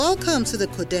Welcome to the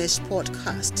Qodesh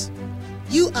podcast.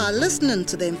 You are listening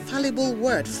to the infallible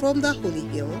word from the Holy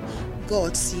Hill,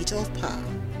 God's seat of power,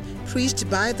 preached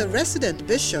by the resident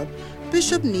bishop,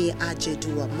 Bishop Ni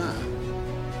Adjedu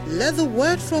Armar. Let the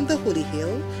word from the Holy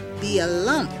Hill be a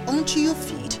lamp unto your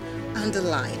feet and a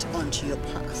light unto your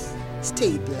path.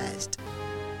 Stay blessed.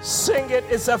 Sing it.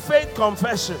 It's a faith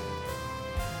confession.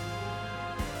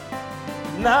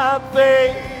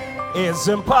 Nothing is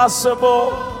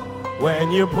impossible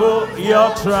when you put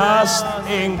your trust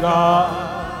in God.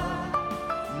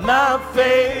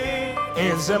 Nothing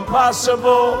is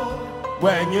impossible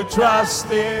when you trust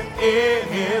in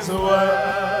His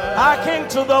word. Hearken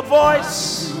to the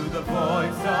voice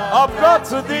of God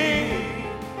to thee.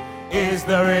 Is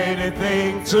there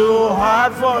anything too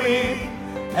hard for Him?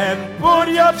 And put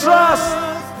your trust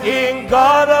in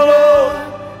God alone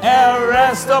and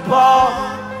rest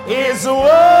upon His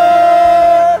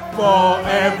word for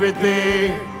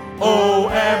everything. Oh,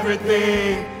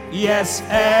 everything. Yes,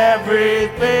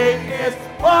 everything is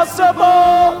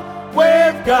possible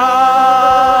with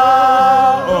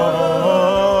God.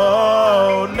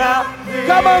 Oh, now,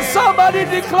 come on, somebody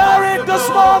declare it this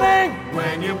morning.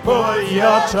 When you put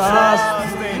your trust,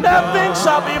 nothing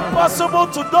shall be impossible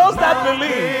to those that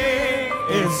believe.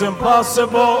 It's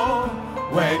impossible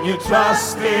when you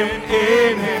trust Him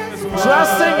in His word.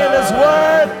 Trusting in His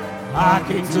word,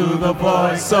 hearkening to the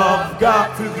voice of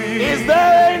God. Is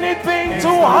there anything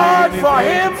too hard for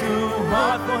Him?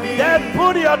 Then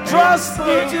put your trust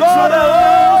in God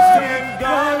alone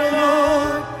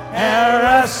and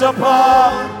rest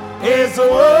upon His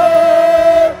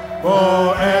word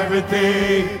for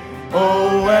everything.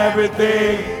 Oh,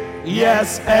 everything.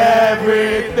 Yes,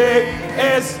 everything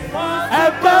is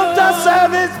Encounter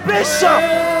Service Bishop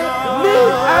Ni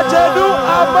Adjedu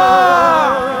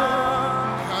Armar.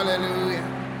 Hallelujah.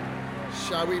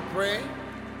 Shall we pray?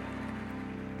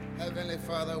 Heavenly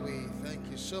Father, we thank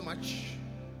you so much.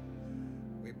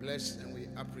 We bless and we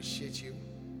appreciate you.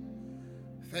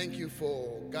 Thank you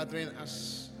for gathering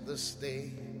us this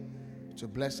day to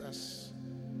bless us.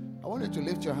 I want you to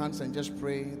lift your hands and just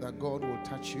pray that God will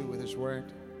touch you with His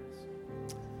word.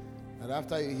 And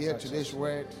after you hear today's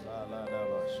word,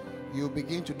 you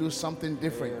begin to do something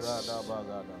different.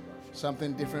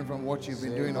 Something different from what you've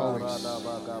been doing always.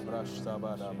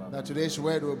 That today's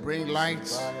word will bring light,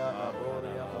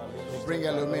 will bring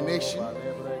illumination.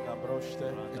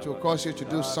 It will cause you to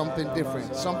do something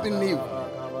different, something new.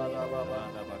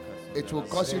 It will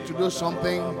cause you to do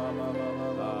something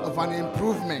of an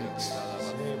improvement.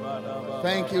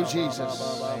 Thank you,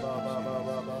 Jesus.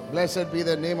 Blessed be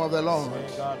the name of the Lord.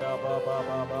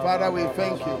 Father, we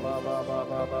thank you.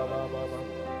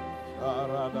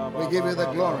 We give you the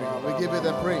glory. We give you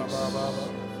the praise.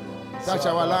 Touch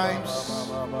our lives.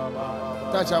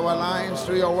 Touch our lives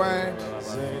through your word.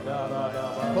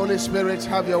 Holy Spirit,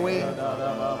 have your way.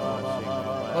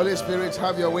 Holy Spirit,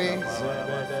 have your way.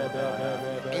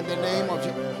 In the name of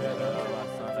Jesus.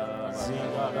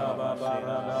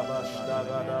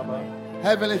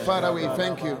 Heavenly Father, we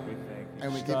thank you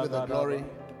and we give you the glory.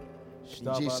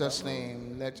 In Jesus'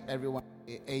 name, let everyone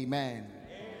say amen.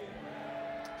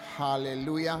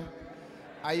 Hallelujah.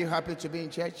 Are you happy to be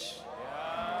in church?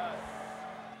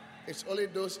 It's only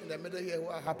those in the middle here who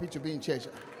are happy to be in church.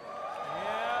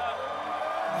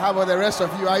 How about the rest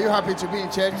of you? Are you happy to be in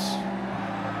church?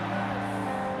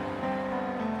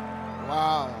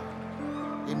 Wow.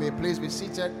 You may please be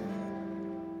seated.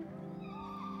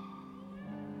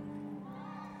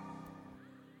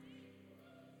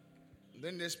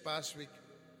 Then this past week,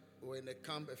 we were in the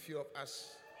camp, a few of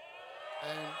us,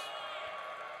 and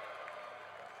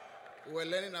we were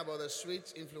learning about the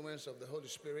sweet influence of the Holy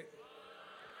Spirit.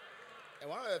 And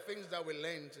one of the things that we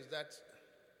learned is that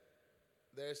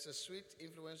there is a sweet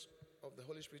influence of the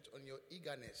Holy Spirit on your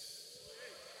eagerness.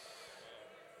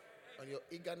 On your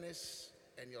eagerness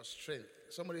and your strength.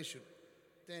 Somebody should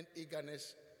turn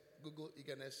eagerness, Google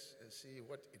eagerness, and see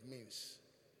what it means.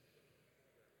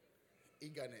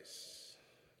 Eagerness.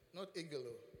 Not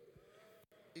eagle.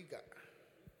 Eager.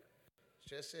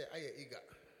 Just say, I am eager.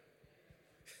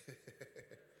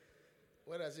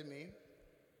 What does it mean?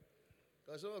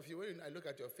 Because some of you, when I look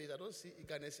at your face, I don't see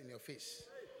eagerness in your face.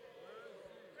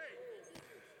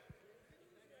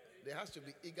 There has to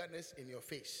be eagerness in your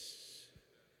face.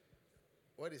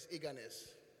 What is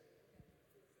eagerness?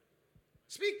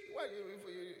 Speak. Why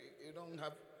you don't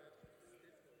have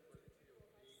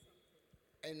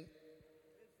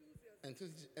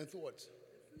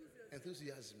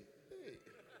enthusiasm. Hey.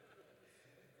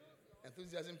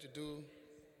 Enthusiasm to do or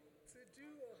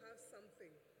have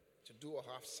something. To do or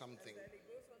have something. And then it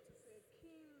goes on to say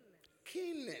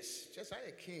Keenness. Just like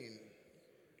a keen.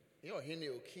 You're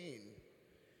keen.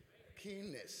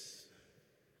 Keenness.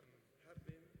 Having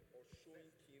or showing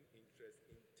keen interest,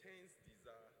 intense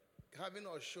desire. Having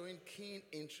or showing keen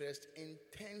interest,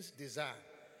 intense desire.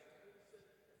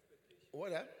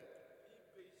 What that?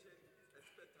 Impatient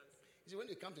expectancy. You see, when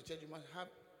you come to church, you must have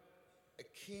a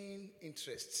keen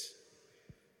interest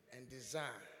and desire.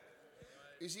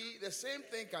 You see, the same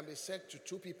thing can be said to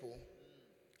two people,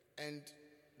 and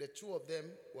the two of them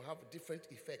will have different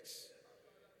effects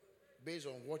based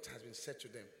on what has been said to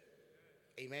them.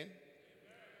 Amen?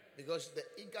 Because the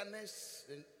eagerness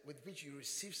with which you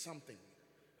receive something,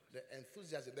 the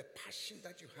enthusiasm, the passion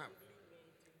that you have,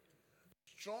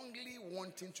 strongly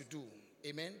wanting to do.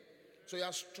 Amen? So you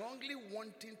are strongly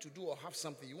wanting to do or have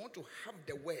something. You want to have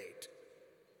the word.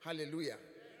 Hallelujah.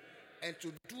 And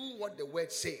to do what the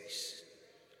word says.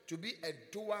 To be a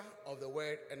doer of the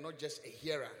word and not just a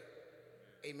hearer.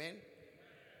 Amen?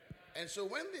 And so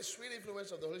when the sweet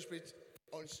influence of the Holy Spirit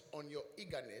on your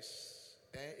eagerness,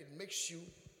 it makes you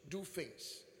do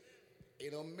things.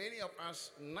 You know, many of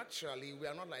us, naturally, we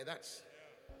are not like that.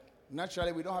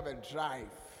 Naturally, we don't have a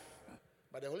drive.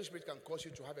 But the Holy Spirit can cause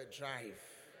you to have a drive.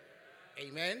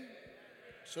 Amen?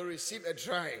 So receive a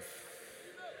drive.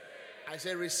 I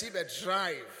say receive a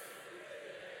drive.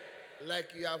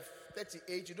 Like you have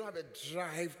 38, you don't have a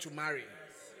drive to marry.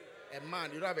 A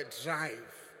man, you don't have a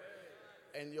drive.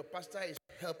 And your pastor is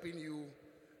helping you,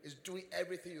 is doing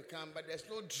everything you can, but there's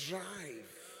no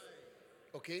drive.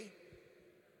 Okay?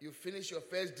 You finish your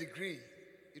first degree.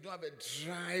 You don't have a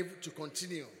drive to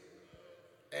continue.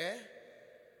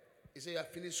 You say you have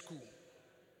finished school.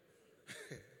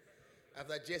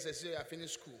 After JSS, you have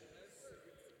finished school.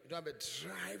 You don't have a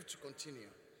drive to continue.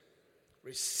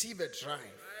 Receive a drive.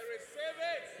 I receive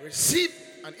it. Receive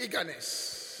an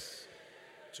eagerness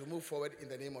to move forward in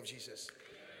the name of Jesus.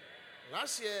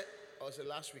 Last week,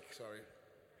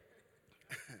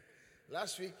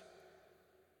 last week,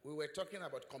 we were talking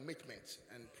about commitment,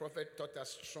 and Prophet taught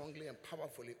us strongly and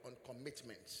powerfully on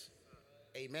commitment.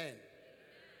 Amen.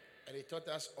 And he taught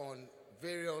us on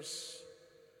various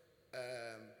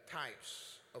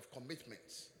types of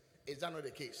commitments. Is that not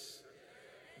the case?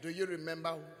 Do you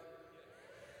remember?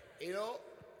 You know,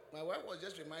 my wife was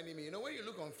just reminding me, you know, when you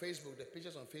look on Facebook, the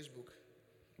pictures on Facebook,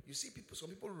 you see some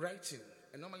people writing,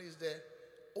 and normally it's the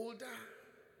older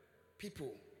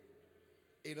people,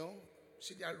 you know,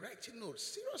 see they are writing notes,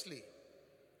 seriously.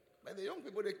 But the young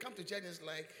people, they come to church and it's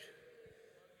like,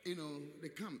 you know, they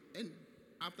come, and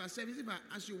after service, if I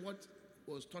ask you what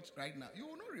was taught right now, you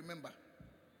will not remember.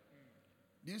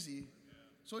 Do you see?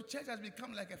 So church has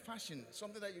become like a fashion,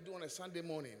 something that you do on a Sunday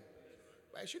morning.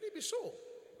 But it shouldn't be so. Not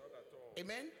at all.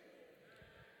 Amen?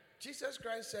 Jesus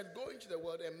Christ said, go into the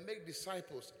world and make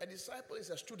disciples. A disciple is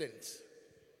a student.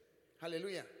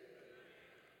 Hallelujah.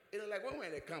 You know, like when we're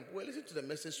in a camp, we listen to the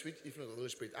message, Sweet Influence of the Holy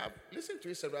Spirit. I've listened to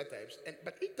it several times,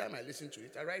 but each time I listen to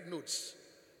it, I write notes.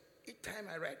 Each time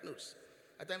I write notes.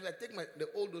 At times I take the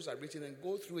old notes I've written and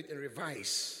go through it and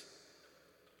revise.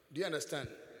 Do you understand?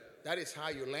 That is how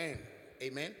you learn.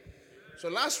 Amen? So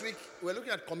last week, we were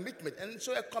looking at commitment. And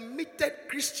so a committed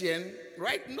Christian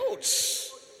write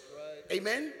notes. Right.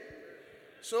 Amen?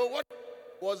 So what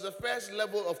was the first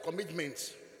level of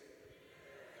commitment?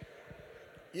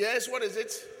 Yes, what is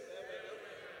it?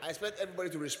 I expect everybody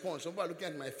to respond. Some people are looking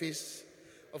at my face.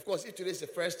 Of course, if today is the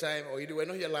first time or you were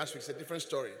not here last week, it's a different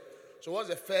story. So what's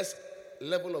the first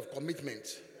level of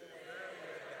commitment?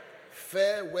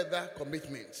 Fair weather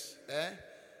commitment.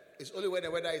 It's only when the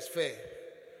weather is fair.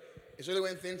 It's only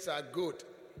when things are good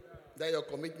that your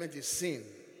commitment is seen.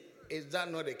 Is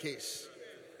that not the case?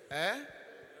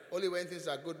 Only when things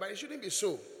are good. But it shouldn't be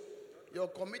so. Your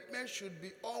commitment should be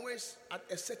always at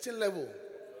a certain level.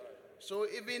 So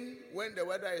even when the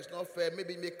weather is not fair,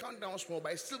 maybe it may come down small,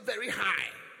 but it's still very high.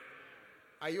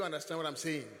 Are you understand what I'm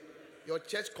saying? Your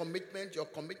church commitment, your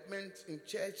commitment in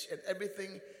church and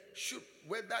everything should,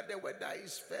 whether the weather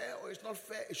is fair or it's not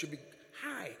fair, it should be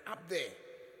high, up there.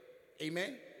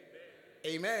 Amen?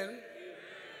 Amen.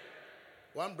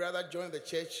 One brother joined the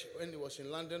church when he was in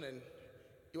London and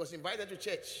he was invited to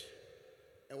church.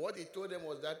 And what he told them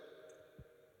was that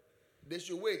they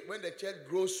should wait. When the church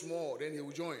grows small, then he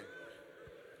will join.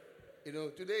 You know,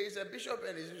 today he's a bishop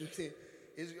and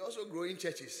he's also growing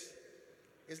churches.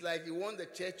 It's like you want the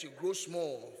church to grow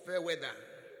small, fair weather.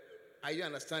 Are you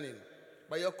understanding?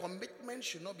 But your commitment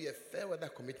should not be a fair weather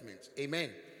commitment.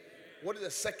 Amen. What is the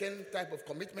second type of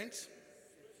commitment?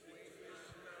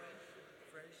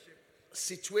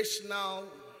 Situational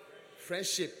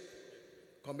friendship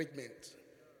commitment.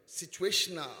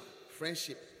 Situational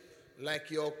friendship. Like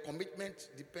your commitment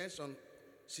depends on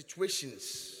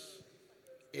situations.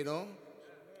 You know,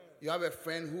 you have a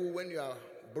friend who, when you are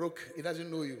broke, he doesn't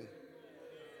know you.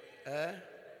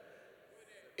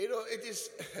 You know, it is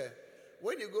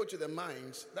when you go to the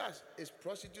mines, it's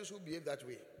prostitutes who behave that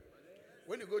way.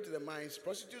 When you go to the mines,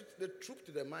 prostitutes, they troop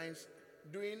to the mines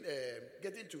during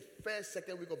getting to first,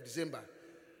 second week of December,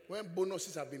 when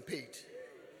bonuses have been paid.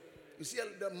 You see,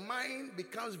 the mine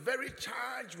becomes very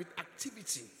charged with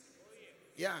activity.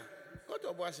 Yeah. Go to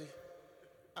Obuasi.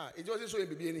 It wasn't so in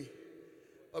Bibiani.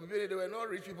 There were no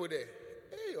rich people there.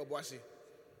 Hey, Obuasi.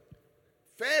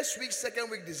 First week, second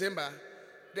week, December,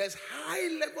 there's high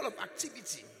level of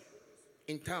activity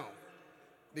in town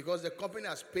because the company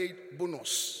has paid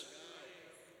bonus.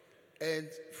 And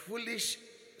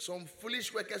some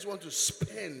foolish workers want to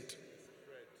spend,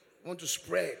 want to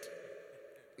spread.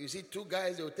 You see, two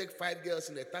guys, they will take 5 girls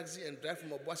in a taxi and drive from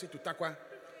Obuasi to Takwa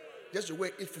just to go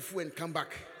and eat fufu and come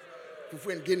back.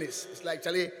 Fufu and Guinness. It's like,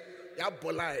 Charlie, you have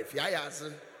life.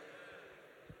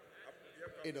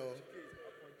 You know.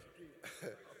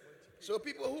 So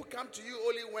people who come to you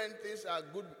only when things are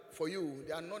good for you,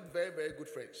 they are not very, very good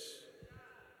friends.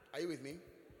 Are you with me?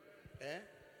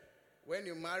 When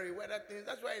you marry,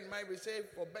 that's why in mind we say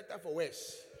for better, for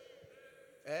worse.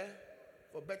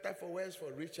 For better, for worse,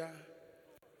 for richer,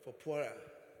 for poorer.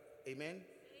 Amen?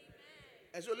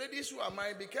 And so ladies who are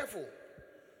married, be careful.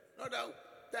 Not that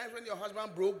times when your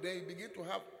husband broke, then you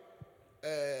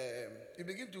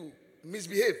begin to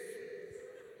misbehave.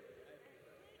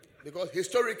 Because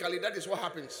historically, that is what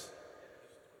happens.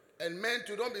 And men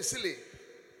too, don't be silly.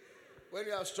 When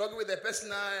you are struggling with a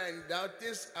person and now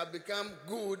things have become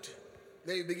good,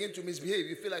 then you begin to misbehave.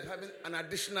 You feel like having an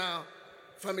additional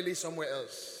family somewhere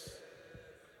else.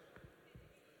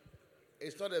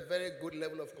 It's not a very good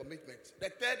level of commitment. The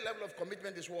third level of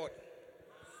commitment is what?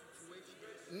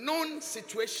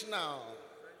 Non-situational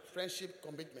friendship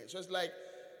commitment. So it's like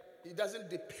it doesn't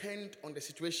depend on the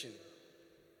situation.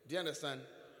 Do you understand?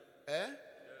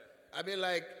 I mean,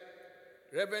 like,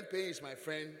 Reverend Payne is my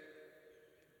friend.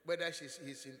 Whether he's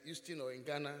in Houston or in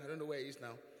Ghana, I don't know where he is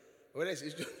now. Whether he's in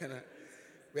Houston or Ghana,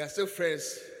 we are still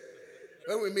friends.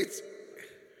 When we meet,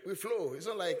 we flow. It's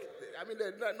not like,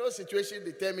 no situation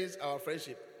determines our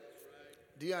friendship.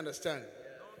 Do you understand?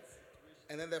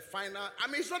 And then the final,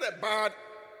 it's not a bad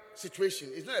situation.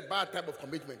 It's not a bad type of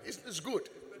commitment. It's good.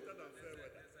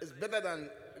 It's better than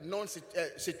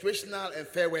non-situational and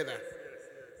fair weather.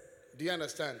 Do you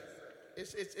understand?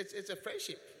 It's a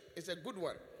friendship. It's a good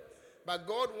one. But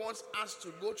God wants us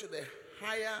to go to the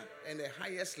higher and the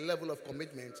highest level of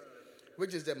commitment,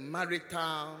 which is the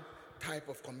marital type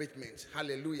of commitment.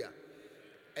 Hallelujah.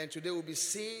 And today we'll be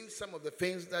seeing some of the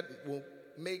things that will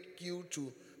make you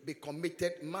to be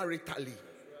committed maritally.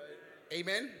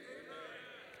 Amen?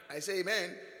 I say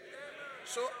amen.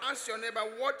 So ask your neighbor,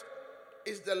 what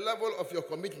is the level of your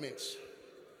commitment?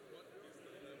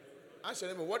 Ask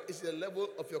your neighbor, what is the level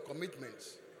of your commitment?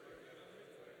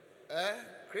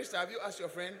 Krista, have you asked your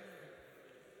friend?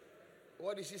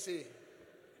 What did she say?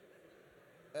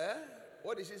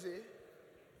 What did she say?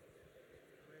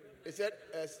 He said,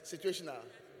 situational.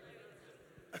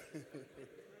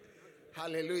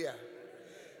 Hallelujah.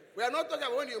 We are not talking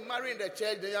about when you marry in the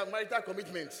church, then you have marital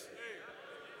commitments.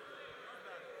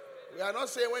 We are not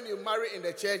saying when you marry in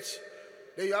the church,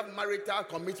 then you have marital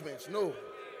commitments. No.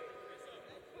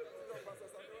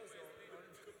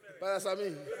 Pastor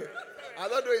Sami, I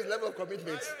don't know his level of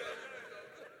commitment.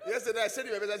 Yesterday I said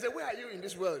to him, I said, where are you in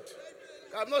this world?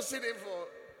 I've not seen him for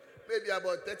maybe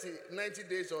about 90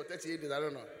 days or 38 days, I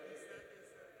don't know.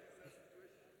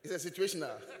 It's a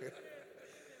situational.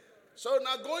 So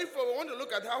now going forward, we want to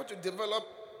look at how to develop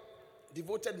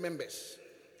devoted members.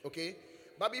 Okay?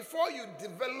 But before you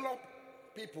develop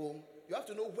people, you have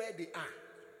to know where they are.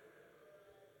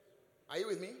 Are you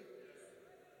with me?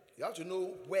 You have to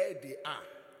know where they are.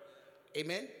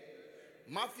 Amen?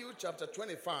 Matthew chapter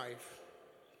 25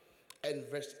 and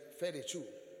verse 32.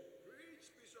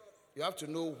 You have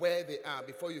to know where they are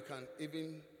before you can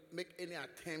even make any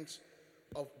attempts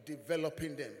of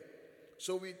developing them.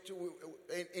 So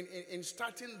in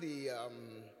starting the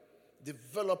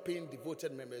developing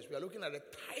devoted members, we are looking at the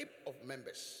type of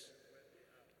members.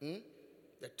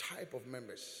 The type of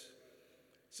members.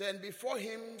 Saying, before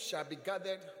him shall be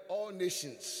gathered all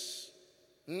nations.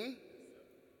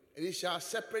 And he shall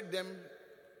separate them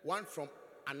one from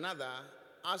another,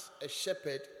 as a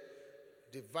shepherd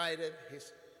divided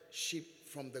his sheep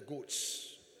from the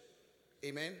goats.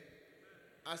 Amen?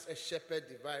 As a shepherd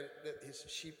divided his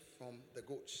sheep from the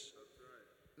goats.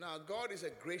 Now, God is a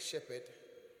great shepherd.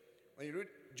 When you read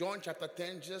John chapter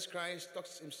 10, Jesus Christ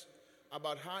talks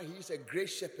about how he is a great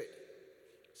shepherd.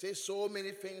 says so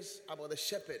many things about the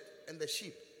shepherd and the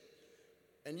sheep.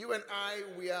 And you and I,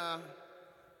 we are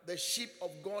the sheep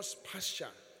of God's pasture.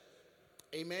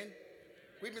 Amen.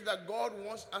 Which means that God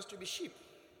wants us to be sheep.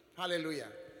 Hallelujah.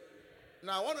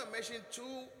 Now I want to mention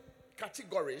two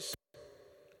categories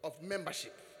of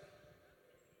membership.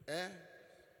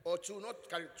 Or two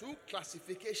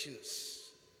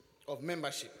classifications of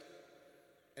membership.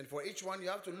 And for each one, you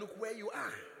have to look where you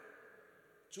are.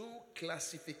 Two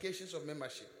classifications of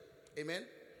membership. Amen.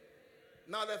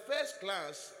 Now the first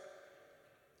class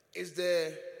is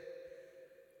the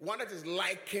one that is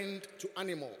likened to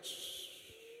animals.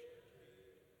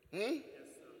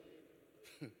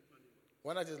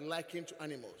 One that is likened to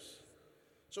animals.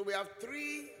 So we have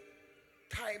three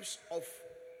types of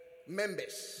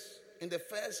members. In the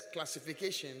first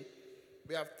classification,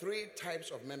 we have three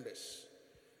types of members.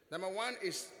 Number one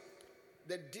is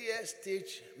the deer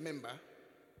stage member.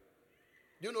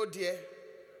 Do you know deer?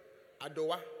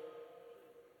 Adowa.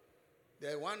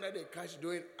 The one that they catch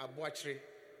doing abuachiri.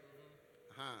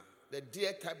 The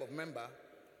deer type of member.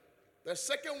 The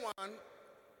second one,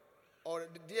 or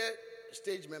the deer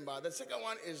stage member, the second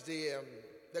one is the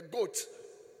goat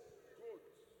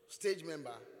stage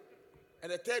member.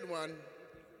 And the third one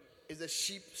is the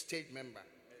sheep stage member.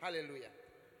 Hallelujah.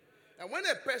 And when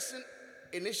a person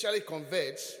initially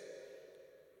converts,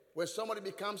 when somebody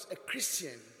becomes a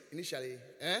Christian initially,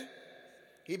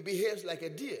 he behaves like a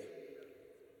deer.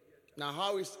 Now,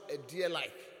 how is a deer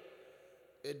like?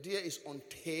 A deer is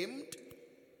untamed.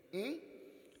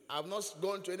 I've not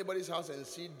gone to anybody's house and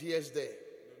see deers there.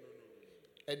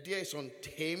 A deer is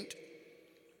untamed.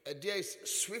 A deer is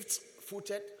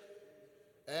swift-footed.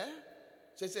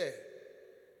 Say,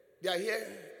 they are here,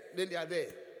 then they are there.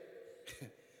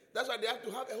 That's why they have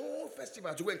to have a whole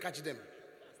festival to go and catch them.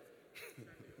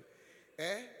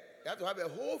 They have to have a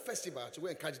whole festival to go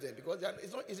and catch them because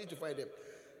it's not easy to find them.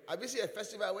 Have you seen a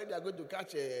festival where they are going to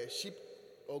catch a sheep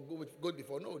or goat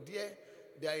before? No, deer,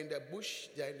 they are in the bush,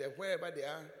 they are in the wherever they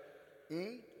are.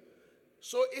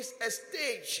 So it's a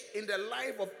stage in the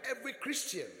life of every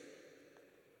Christian.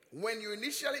 When you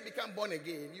initially become born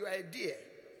again, you are a deer,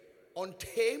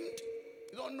 untamed,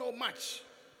 you don't know much.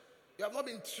 You have not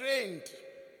been trained.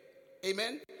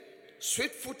 Amen.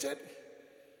 Swift-footed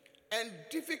and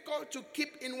difficult to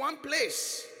keep in one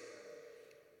place.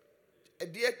 A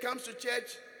deer comes to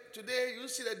church today, you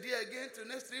see the deer again to the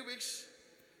next 3 weeks,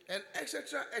 and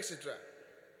etc., etc.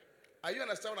 Are you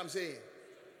understand what I'm saying?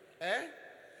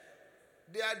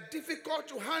 They are difficult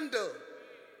to handle.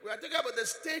 We are talking about the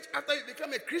stage after you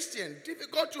become a Christian.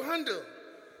 Difficult to handle.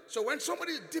 So when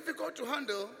somebody is difficult to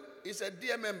handle, it's a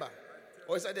deer member,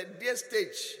 or it's at the deer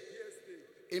stage.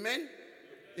 Amen.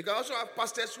 You can also have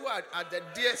pastors who are at the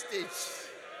deer stage.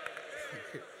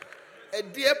 A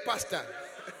deer pastor.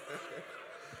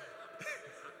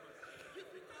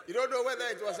 You don't know whether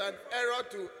it was an error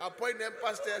to appoint them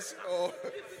pastors or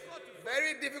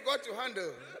very difficult to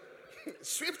handle.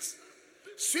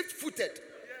 Swift-footed.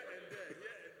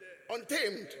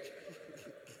 Untamed.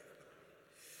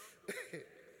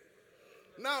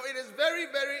 Now, it is very,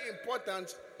 very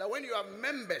important that when you have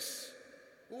members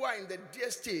who are in the deer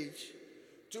stage,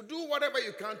 to do whatever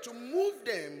you can to move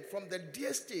them from the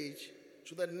deer stage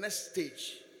to the next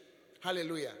stage.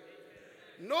 Hallelujah.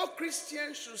 No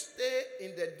Christian should stay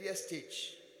in the deer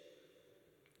stage.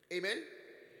 Amen.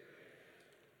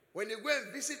 When you go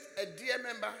and visit a deer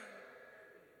member,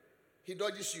 he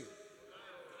dodges you.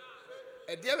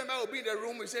 A dear member will be in the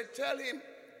room. We say, tell him,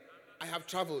 I have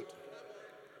traveled.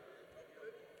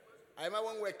 I remember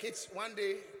when we were kids, one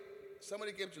day,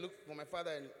 somebody came to look for my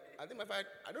father, and I think my father,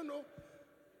 I don't know,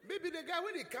 maybe the guy,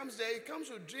 when he comes there, he comes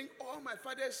to drink all my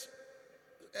father's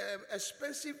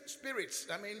expensive spirits.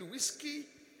 I mean, whiskey.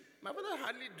 My father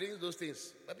hardly drinks those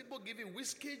things. But people give him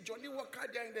whiskey, Johnny Walker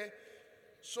there and there.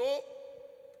 So,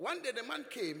 one day the man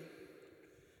came,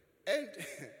 and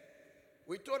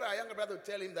we told our younger brother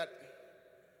to tell him that,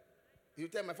 you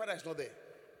tell my father is not there.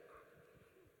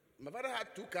 My father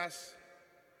had 2 cars.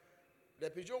 The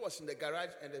Peugeot was in the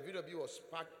garage, and the VW was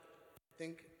parked, I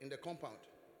think, in the compound.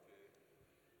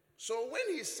 So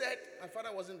when he said my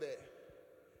father wasn't there,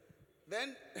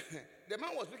 then the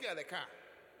man was looking at the car.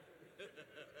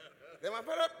 Then my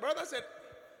brother said,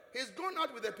 he's gone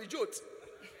out with the Peugeot.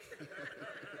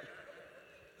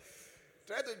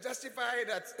 Try to justify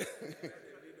that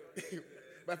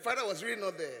my father was really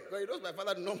not there. Because he knows my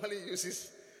father normally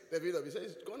uses the VW. He said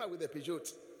he's gone out with the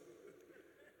Peugeot.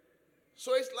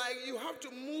 So it's like you have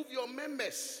to move your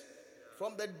members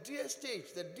from the deer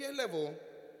stage, the deer level,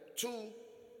 to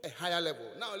a higher level.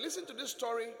 Now listen to this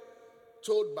story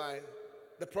told by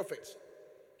the prophet.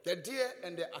 The deer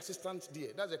and the assistant deer.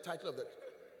 That's the title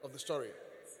of the story.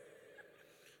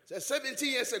 So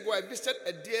 17 years ago, I visited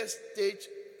a deer stage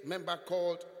member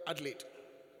called Adjedu.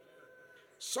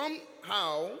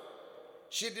 Somehow,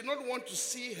 she did not want to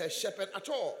see her shepherd at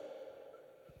all.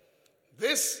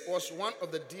 This was one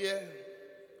of the deer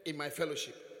in my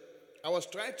fellowship. I was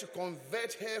trying to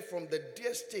convert her from the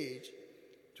deer stage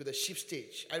to the sheep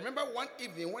stage. I remember one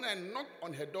evening when I knocked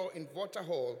on her door in Volta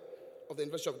Hall of the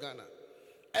University of Ghana.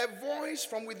 A voice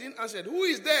from within answered, "Who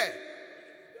is there?"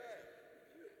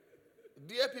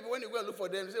 Dear people, when you go and look for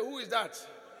them, you say, "Who is that?"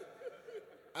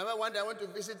 I remember one day I went to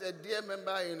visit a dear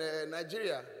member in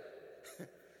Nigeria.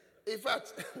 In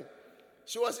fact,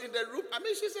 she was in the room. I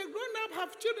mean, she's a grown-up,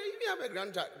 have children, even have a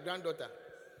granddaughter.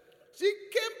 She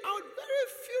came out very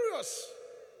furious.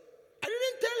 I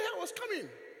didn't tell her I was coming.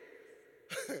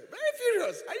 Very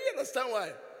furious. I didn't understand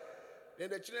why. Then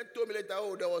the children told me later,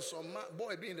 oh, there was some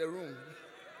boy in the room.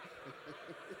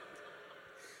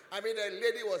 I mean, the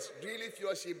lady was really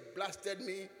furious. She blasted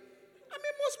me. I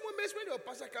mean, most moments when your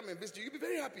pastor come and visit you, you'll be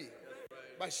very happy.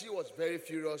 But she was very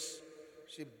furious.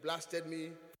 She blasted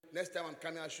me. Next time I'm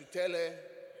coming, I should tell her.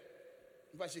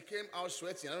 But she came out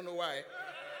sweating. I don't know why.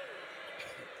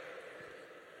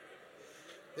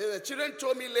 The children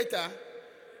told me later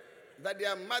that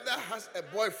their mother has a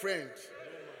boyfriend.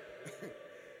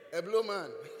 A blue man.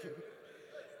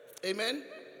 Amen.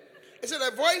 He said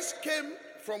a voice came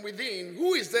from within.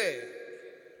 Who is there?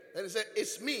 And he said,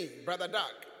 it's me, Brother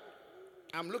Dark.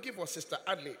 I'm looking for Sister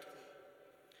Adjedu.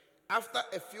 After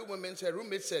a few moments, her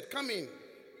roommate said, come in.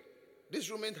 This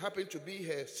roommate happened to be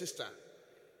her sister.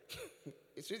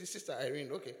 It's really Sister Irene,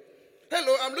 okay.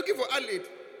 Hello, I'm looking for Adjedu.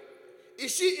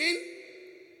 Is she in?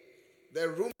 The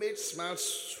roommate smiled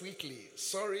sweetly.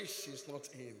 Sorry, she's not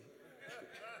in.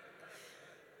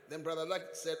 Then Brother Dark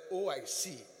said, oh, I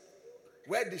see.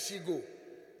 Where did she go?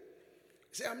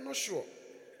 He said, I'm not sure.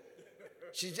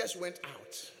 She just went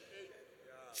out.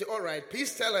 He said, all right,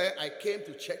 please tell her I came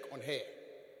to check on her.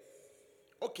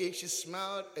 Okay, she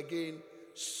smiled again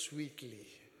sweetly.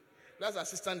 That's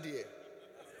assistant dear.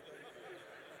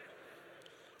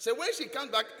 So when she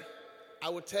comes back, I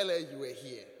will tell her you were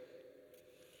here.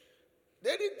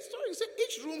 Then the story said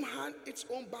each room had its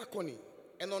own balcony.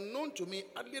 And unknown to me,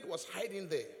 Adjedu was hiding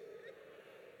there.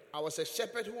 I was a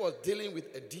shepherd who was dealing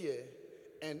with a deer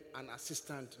and an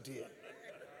assistant deer.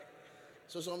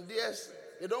 So some deers,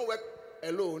 they don't work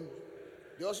alone.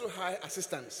 They also hire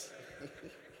assistants.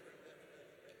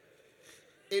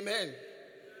 Amen.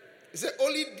 He said,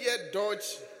 only deer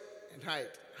dodge and hide.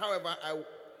 However, I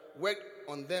worked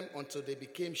on them until they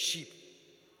became sheep.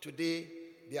 Today,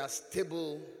 they are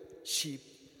stable sheep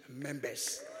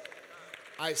members.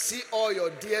 I see all your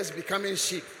deers becoming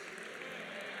sheep.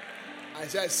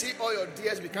 I see all your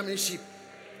deers becoming sheep.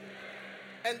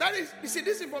 And that is, you see,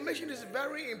 this information is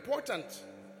very important.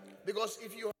 Because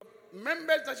if you have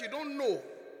members that you don't know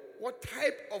what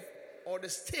type of, or the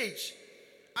stage,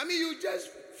 I mean, you just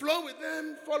flow with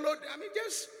them, follow, I mean,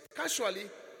 just casually,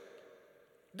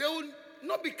 they will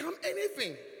not become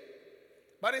anything.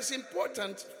 But it's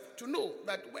important to know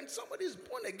that when somebody is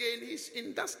born again, he's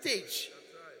in that stage.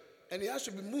 And he has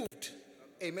to be moved.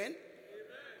 Amen?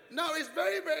 Now, it's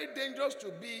very, very dangerous to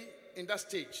be in that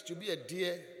stage, to be a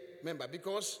dear member.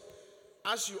 Because,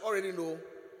 as you already know,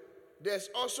 there's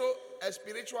also a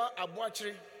spiritual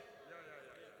abortory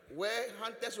where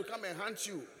hunters will come and hunt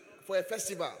you for a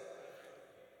festival.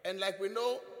 And like we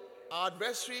know, our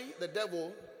adversary, the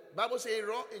devil, Bible says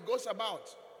it goes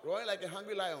about, roaring like a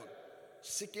hungry lion,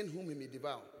 seeking whom he may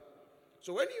devour.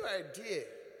 So when you are a deer,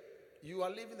 you are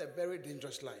living a very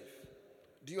dangerous life.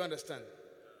 Do you understand?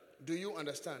 Do you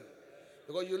understand?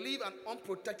 Because you live an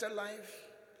unprotected life,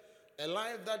 a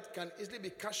life that can easily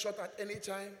be cut short at any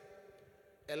time,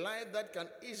 a life that can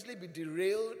easily be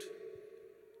derailed,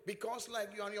 because like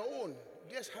you're on your own,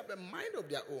 deers have a mind of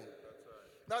their own.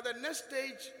 Now the next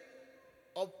stage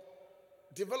of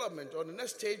development, or the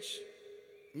next stage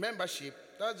membership,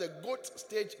 that's the goat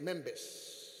stage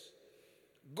members.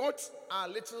 Goats are a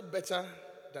little better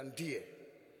than deer.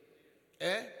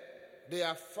 They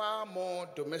are far more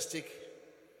domestic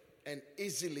and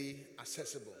easily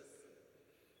accessible.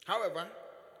 However,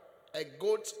 a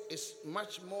goat is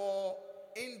much more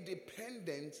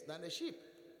independent than a sheep.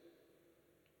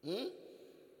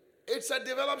 It's a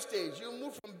developed stage. You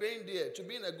move from being deer to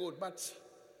being a goat, but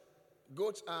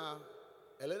goats are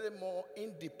a little more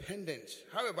independent.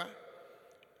 However,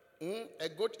 a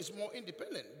goat is more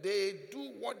independent. They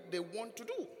do what they want to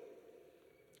do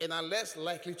and are less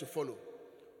likely to follow.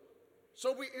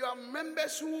 So you have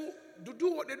members who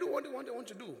do what they want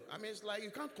to do. I mean, it's like you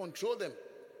can't control them.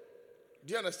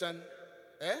 Do you understand?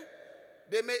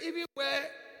 They may even wear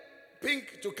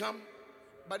pink to come,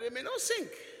 but they may not sing.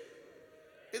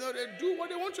 They do what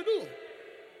they want to do.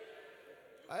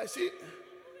 I see.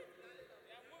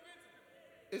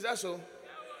 Is that so?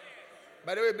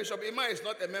 By the way, Bishop Ima is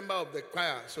not a member of the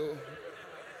choir, so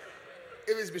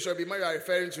if it's Bishop Ima you are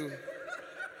referring to,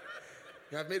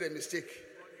 you have made a mistake.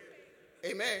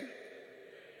 Amen.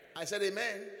 I said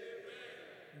amen.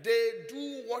 They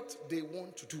do what they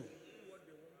want to do.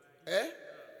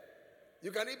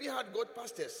 You can even have goat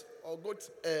pastors or goat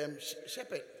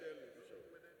shepherd.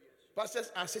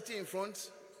 Pastors are sitting in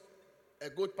front. A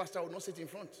goat pastor will not sit in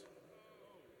front.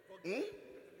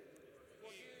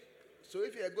 So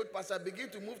if you're a goat pastor, begin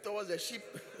to move towards the sheep.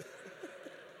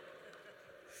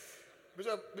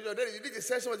 Bishop, you need to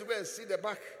send someone to go and see the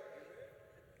back.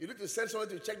 You need to send someone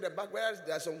to check the back where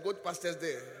there are some goat pastors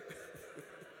there.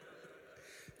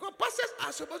 Because pastors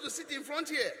are supposed to sit in front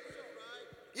here.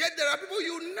 Yet there are people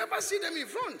you never see them in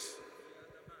front.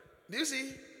 Do you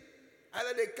see?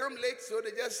 Either they come late, so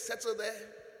they just settle there,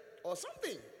 or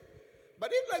something.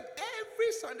 But if like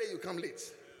every Sunday you come late,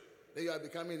 then you are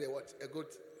becoming a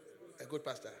good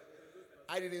pastor.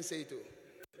 I didn't say it too.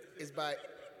 It's by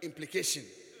implication.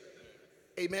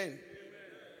 Amen.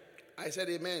 I said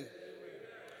amen.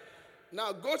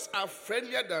 Now, goats are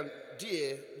friendlier than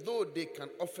deer, though they can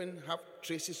often have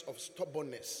traces of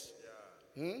stubbornness.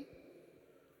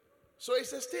 So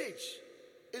it's a stage.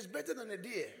 It's better than a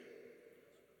deer.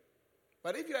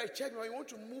 But if you are a church member, you want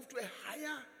to move to a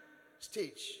higher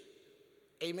stage.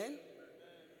 Amen?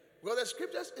 Well, the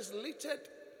scriptures is littered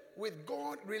with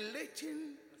God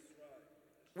relating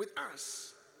with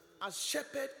us as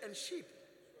shepherd and sheep.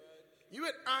 You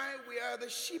and I, we are the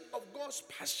sheep of God's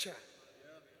pasture.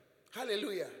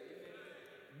 Hallelujah.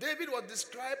 David was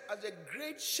described as a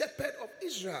great shepherd of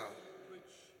Israel.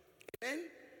 Amen?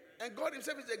 And God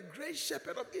himself is a great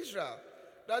shepherd of Israel.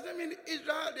 Doesn't mean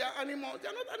Israel, they are animals. They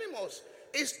are not animals.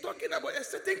 It's talking about a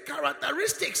certain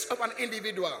characteristics of an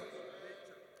individual.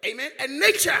 Amen? And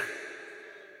nature.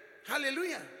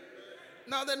 Hallelujah.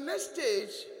 Now the next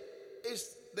stage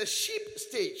is the sheep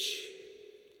stage.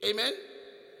 Amen?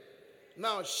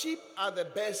 Now sheep are the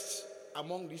best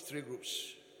among these three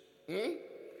groups.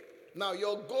 Now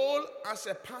your goal as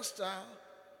a pastor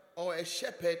or a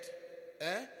shepherd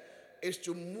is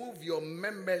to move your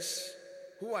members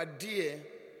who are deer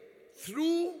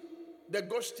through the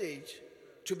goat stage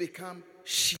to become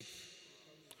sheep.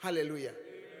 Hallelujah.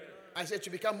 I said to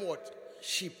become what?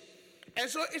 Sheep. And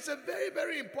so it's a very,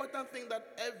 very important thing that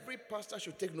every pastor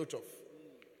should take note of.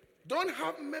 Don't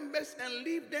have members and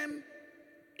leave them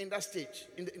in that stage,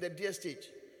 in the deer stage,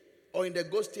 or in the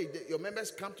goat stage. Your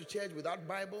members come to church without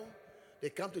Bible. They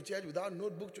come to church without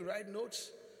notebook to write notes.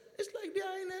 It's like they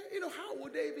are how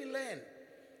would they even learn?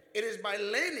 It is by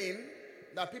learning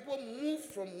that people move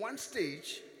from one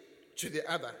stage to the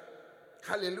other.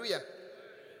 Hallelujah.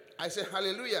 I say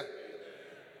hallelujah.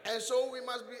 And so we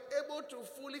must be able to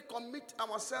fully commit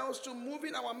ourselves to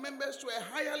moving our members to a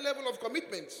higher level of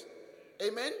commitment.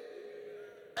 Amen.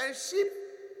 And sheep,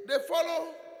 they follow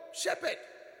shepherd.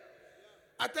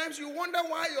 At times you wonder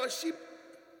why your sheep,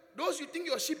 those you think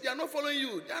your sheep, they are not following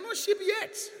you. They are not sheep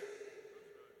yet.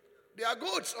 They are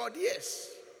goats or deers.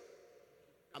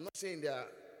 I'm not saying they are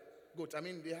goats. I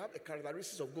mean, they have the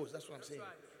characteristics of goats. That's what I'm saying.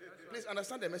 Please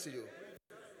understand the message.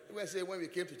 You say when we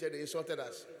came to church, they insulted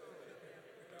us.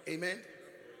 Amen.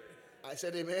 I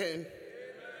said amen.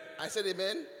 I said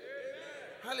amen.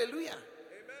 Hallelujah.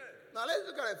 Now let's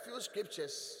look at a few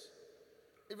scriptures.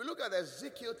 If you look at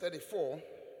Ezekiel 34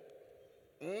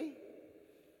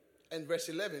 and verse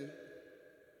 11,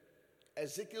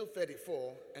 Ezekiel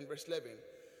 34 and verse 11,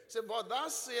 say, "For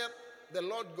thus saith the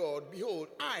Lord God, behold,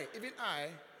 I, even I,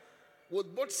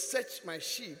 would both search my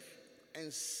sheep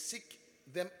and seek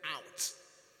them out."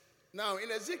 Now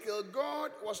in Ezekiel,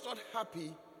 God was not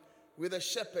happy with the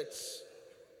shepherds.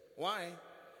 Why?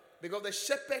 Because the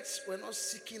shepherds were not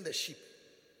seeking the sheep.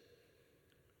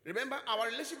 Remember, our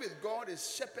relationship with God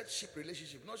is shepherd-sheep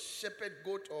relationship, not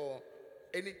shepherd-goat or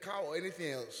any cow or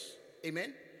anything else.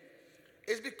 Amen?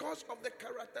 It's because of the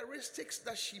characteristics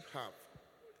that sheep have.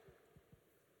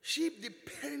 Sheep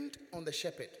depend on the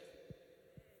shepherd.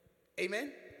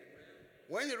 Amen?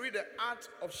 When you read the art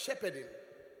of shepherding,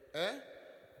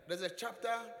 there's a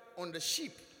chapter on the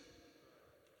sheep.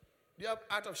 Do you have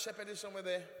art of shepherding somewhere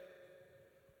there?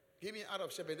 Give me art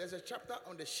of shepherding. There's a chapter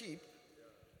on the sheep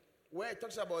where it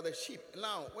talks about the sheep.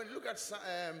 Now, when you look at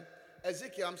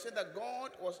Ezekiel, I'm saying that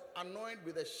God was annoyed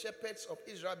with the shepherds of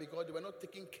Israel because they were not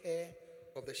taking care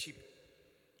of the sheep.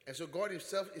 And so God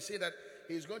himself is saying that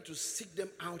he is going to seek them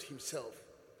out himself.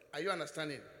 Are you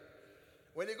understanding?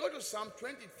 When you go to Psalm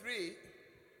 23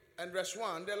 and verse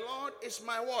 1, the Lord is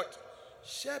my what?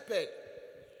 Shepherd.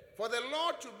 For the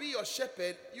Lord to be your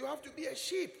shepherd, you have to be a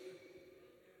sheep.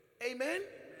 Amen?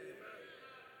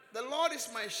 The Lord is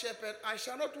my shepherd, I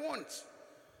shall not want.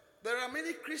 There are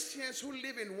many Christians who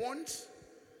live in want.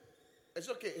 It's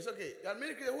okay. There are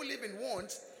many Christians who live in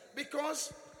want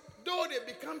because though they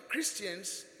become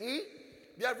Christians,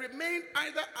 they have remained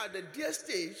either at the deer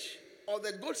stage or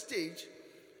the goat stage,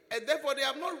 and therefore they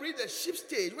have not reached the sheep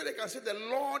stage where they can say, the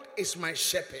Lord is my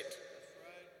shepherd.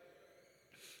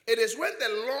 It is when the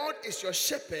Lord is your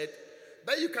shepherd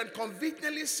that you can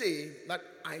conveniently say that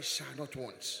I shall not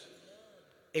want.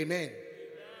 Amen.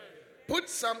 Put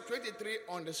Psalm 23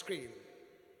 on the screen.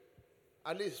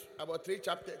 At least about 3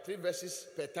 verses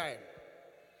per time.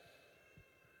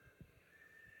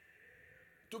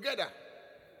 Together.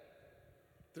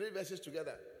 3 verses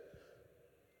together.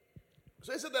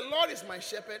 So he said, the Lord is my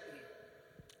shepherd,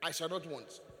 I shall not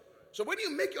want. So when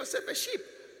you make yourself a sheep,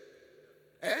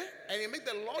 and you make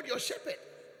the Lord your shepherd,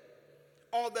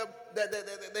 or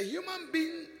the human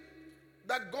being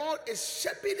that God is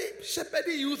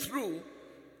shepherding you through,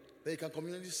 then you can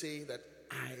communally say that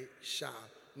I shall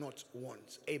not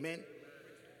want. Amen.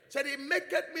 Said he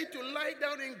maketh me to lie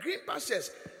down in green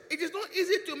pastures. It is not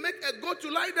easy to make a goat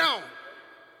to lie down.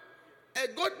 A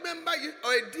goat member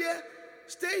or a deer,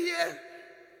 stay here.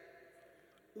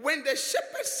 When the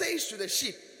shepherd says to the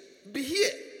sheep, be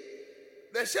here,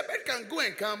 the shepherd can go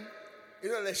and come.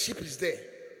 The sheep is there.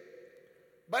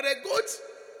 But a goat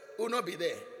will not be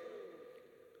there.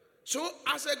 So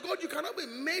as a goat, you cannot be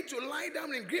made to lie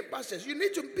down in green pastures. You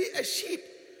need to be a sheep,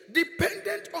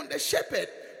 dependent on the shepherd,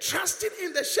 trusting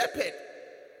in the shepherd.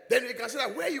 Then you can say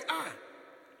that where you are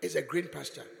is a green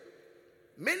pasture.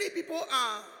 Many people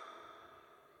are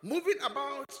moving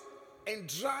about in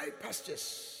dry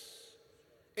pastures,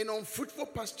 in unfruitful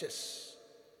pastures,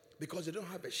 because they don't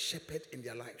have a shepherd in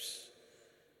their lives.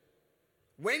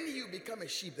 When you become a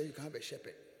sheep, then you can have a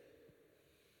shepherd.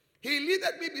 He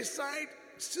leadeth me beside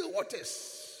still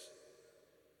waters.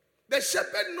 The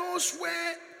shepherd knows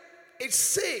where it's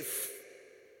safe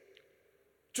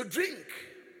to drink.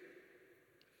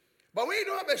 But when you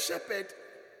don't have a shepherd,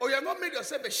 or you have not made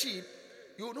yourself a sheep,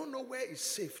 you don't know where it's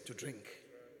safe to drink.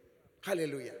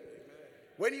 Hallelujah.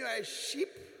 When you are a sheep,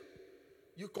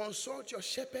 you consult your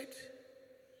shepherd.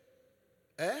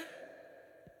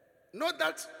 Not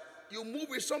that you move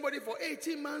with somebody for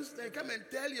 18 months, then you come and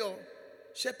tell your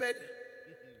shepherd,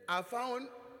 I found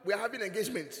we are having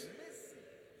engagement.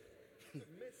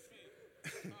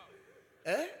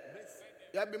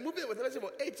 You have been moving with the person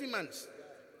for 18 months.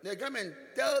 They come and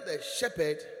tell the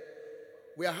shepherd,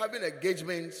 we are having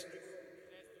engagement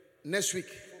next week.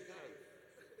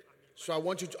 So I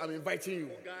want you to, I'm inviting you.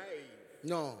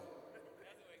 No.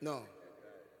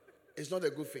 It's not a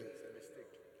good thing.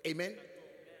 Amen.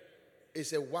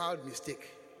 It's a wild mistake.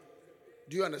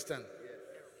 Do you understand?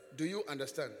 Do you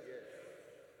understand?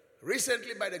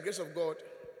 Recently, by the grace of God,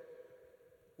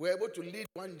 we were able to lead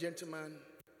one gentleman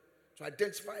to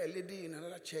identify a lady in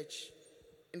another church,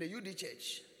 in the UD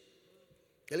church.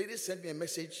 The lady sent me a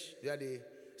message the other day,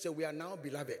 said, we are now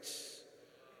beloveds.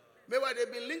 Maybe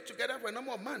they've been linked together for a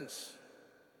number of months.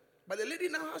 But the lady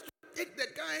now has to take the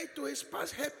guy to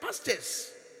her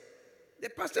pastors. The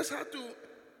pastors had to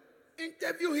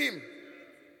interview him.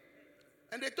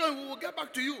 And they told him, we will get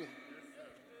back to you.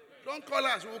 Don't call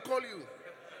us, we will call you.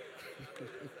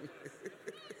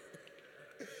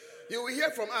 You will hear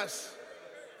from us.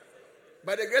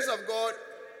 By the grace of God,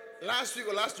 last week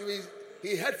or last 2 weeks,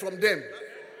 he heard from them.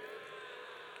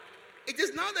 It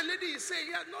is now the lady is saying,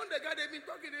 yeah, no, the guy, they've been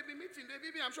talking, they've been meeting,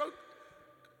 they've been, I'm sure.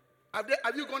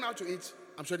 Have you gone out to eat?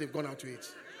 I'm sure they've gone out to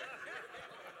eat.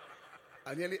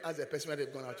 I nearly asked the person where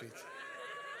they've gone out to eat.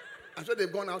 I'm sure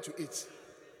they've gone out to eat.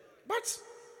 But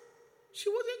she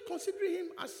wasn't considering him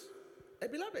as a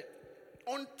beloved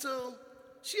until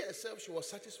she herself, she was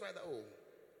satisfied that, oh,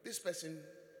 this person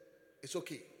is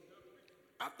okay.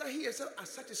 After he herself has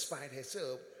satisfied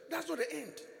herself, that's not the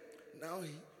end. Now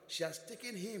she has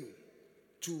taken him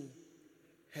to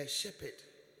her shepherd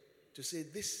to say,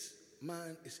 this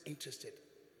man is interested.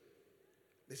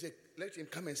 They say, let him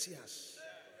come and see us.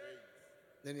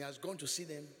 Then he has gone to see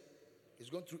them. He's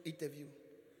gone through interview.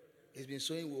 He's been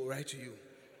saying, we'll write to you.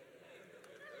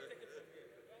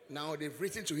 Now they've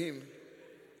written to him.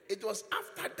 It was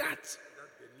after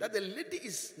that the lady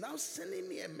is now sending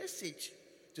me a message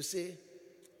to say,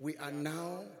 we are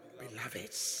now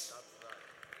beloveds.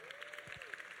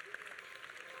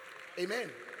 Amen.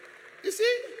 You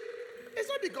see, it's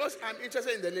not because I'm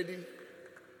interested in the lady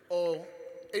or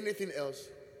anything else.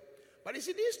 But you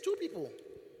see, these two people,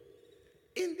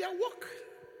 in their walk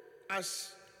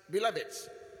as beloveds,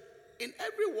 in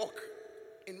every walk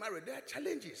in marriage, there are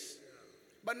challenges.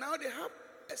 But now they have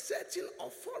a certain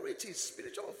authorities,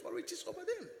 spiritual authorities over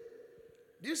them.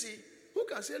 Do you see? Who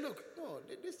can say, look, no,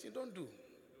 this thing don't do.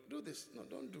 Do this. No,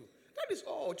 don't do. That is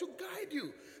all to guide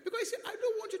you. Because you see, I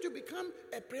don't want you to become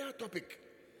a prayer topic.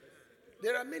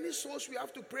 There are many souls we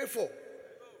have to pray for.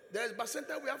 There's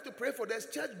Bacenta we have to pray for. There's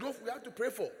church growth we have to pray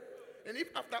for. And if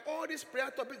after all these prayer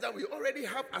topics that we already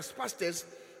have as pastors,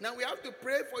 now we have to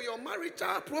pray for your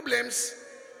marital problems,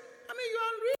 I mean, you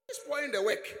are really spoiling the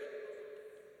work.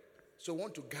 So I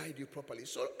want to guide you properly.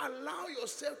 So allow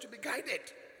yourself to be guided.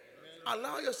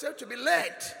 Allow yourself to be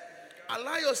led.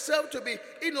 Allow yourself to be,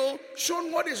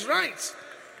 shown what is right.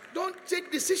 Don't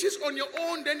take decisions on your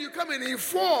own, then you come and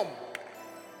inform.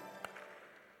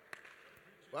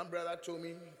 One brother told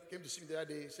me, came to see me the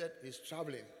other day, he said he's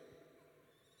traveling.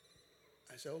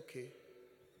 I said, okay.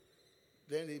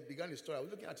 Then he began his story. I was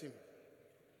looking at him.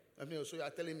 I mean, so you are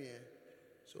telling me,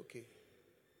 it's okay.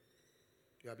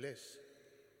 You are blessed.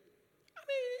 I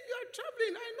mean, you are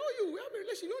traveling. I know you. We have a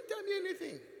relationship. You don't tell me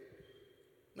anything.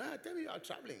 Now, tell me you are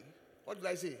traveling. What did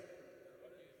I say?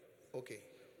 Okay.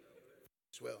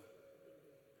 It's well.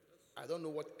 I don't know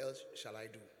what else shall I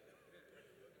do.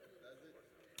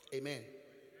 Amen.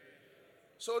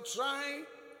 So try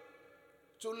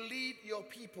to lead your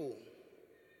people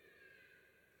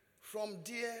from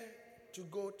deer to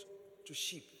goat to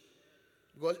sheep.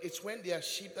 Because it's when they are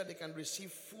sheep that they can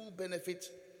receive full benefit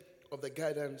of the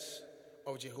guidance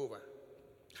of Jehovah.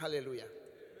 Hallelujah.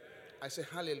 I say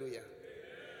hallelujah.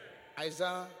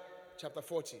 Isaiah chapter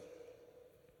 40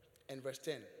 and verse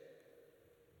 10.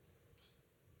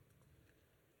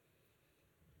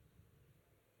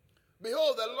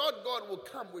 Behold, the Lord God will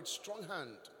come with strong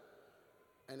hand,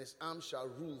 and his arm shall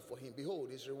rule for him. Behold,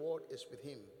 his reward is with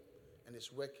him, and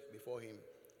his work before him.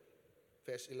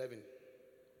 Verse 11.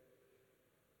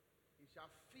 He shall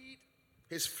feed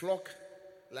his flock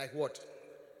like what?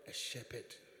 A shepherd.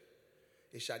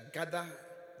 He shall gather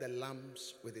the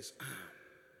lambs with his arm,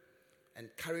 and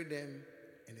carry them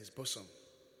in his bosom,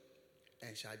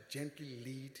 and shall gently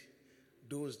lead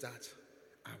those that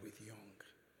are with young.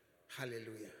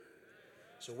 Hallelujah.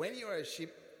 So when you are a sheep,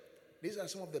 these are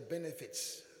some of the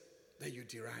benefits that you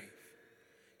derive.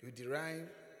 You derive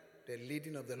the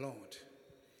leading of the Lord.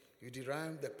 You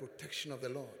derive the protection of the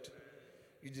Lord.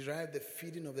 You derive the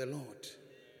feeding of the Lord.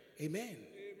 Amen. Amen.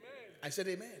 I said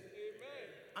amen. Amen.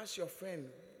 Ask your friend,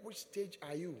 which stage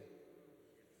are you?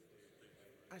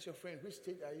 Ask your friend, which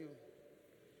stage are you?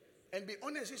 And be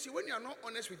honest. You see, when you are not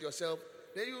honest with yourself,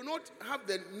 then you will not have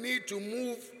the need to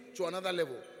move to another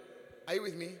level. Are you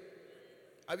with me?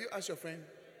 Have you asked your friend?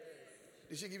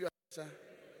 Did she give you an answer?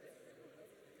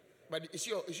 But is she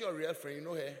your real friend? You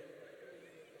know her?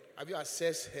 Have you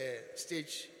assessed her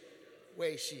stage?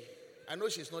 Where is she? I know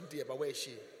she's not there, but where is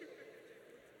she?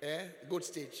 Good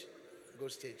stage.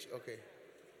 Good stage. Okay.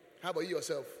 How about you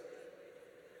yourself?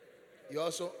 You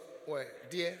also, where?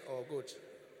 Dear or good?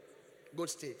 Good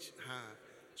stage.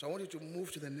 So I want you to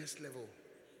move to the next level.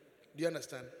 Do you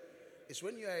understand? It's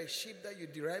when you are a sheep that you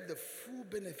derive the full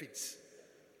benefits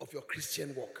of your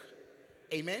Christian walk.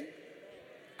 Amen?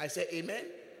 I say amen.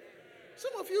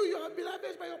 Some of you are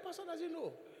beloved by your pastor doesn't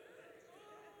know.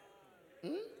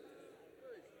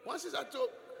 One sister told,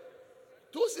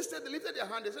 two sisters, they lifted their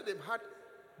hand, they said they've had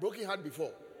broken heart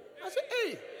before. I said,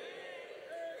 hey,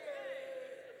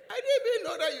 I didn't even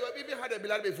know that you have even had a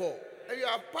beloved before. And you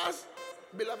have passed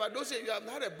beloved, don't say you have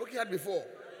had a broken heart before.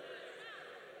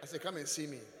 I said, come and see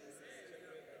me.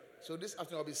 So this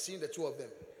afternoon I'll be seeing the two of them.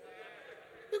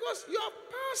 Because you have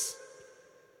passed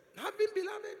having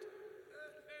beloved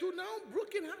to now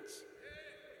broken hearts.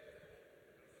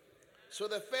 So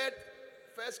the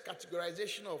first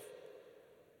categorization of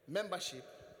membership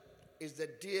is the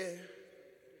deer,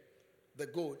 the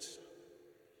goats,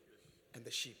 and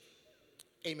the sheep.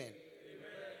 Amen. Amen.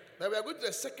 Now we are going to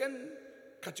the second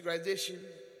categorization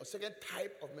or second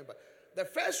type of member. The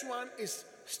first one is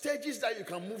stages that you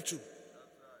can move to.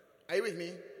 Are you with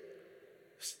me?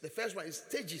 The first one is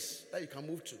stages that you can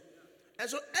move to. And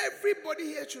so everybody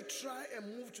here should try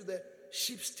and move to the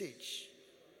sheep stage.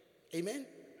 Amen?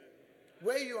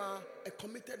 Where you are a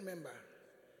committed member.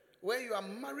 Where you are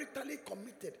maritally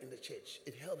committed in the church.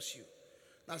 It helps you.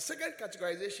 Now, second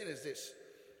categorization is this.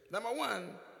 Number one,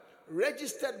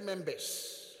 registered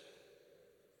members.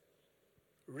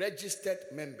 Registered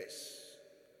members.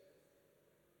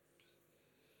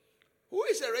 Who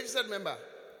is a registered member?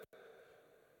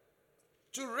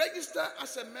 To register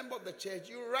as a member of the church,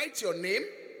 you write your name,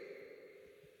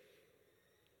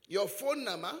 your phone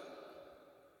number,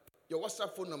 your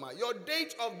WhatsApp phone number, your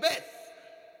date of birth.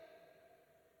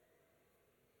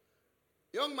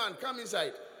 Young man, come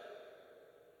inside.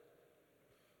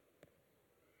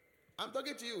 I'm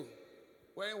talking to you,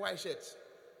 wearing white shirts.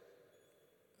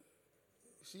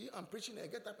 See, I'm preaching there.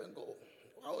 Get up and go.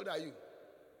 How old are you?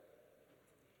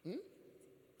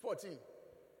 14.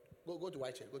 Go to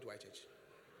white church. Go to white church.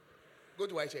 Go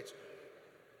to white church.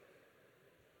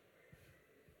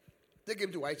 Take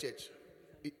him to white church.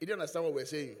 He didn't understand what we're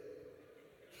saying.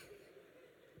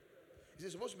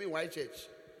 He's supposed to be in white church.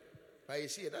 But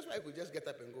he's here. That's why I could just get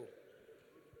up and go.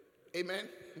 Amen?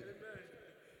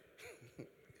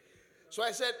 So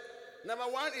I said, number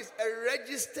one is a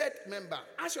registered member.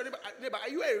 Ask your neighbor, are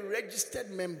you a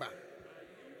registered member?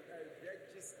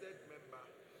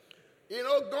 You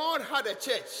know, God had a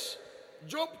church.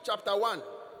 Job chapter 1.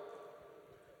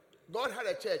 God had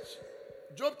a church.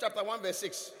 Job chapter 1 verse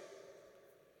 6.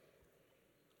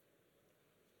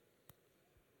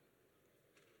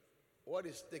 What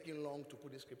is taking long to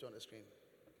put this scripture on the screen?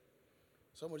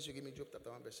 Somebody should give me Job chapter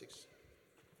 1 verse 6.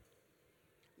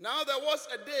 Now there was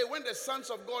a day when the sons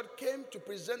of God came to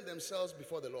present themselves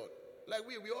before the Lord. Like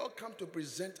we all come to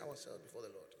present ourselves before the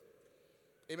Lord.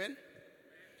 Amen?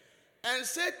 And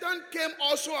Satan came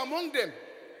also among them.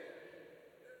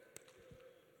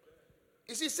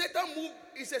 You see, Satan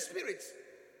is a spirit.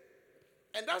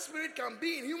 And that spirit can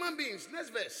be in human beings.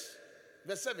 Next verse.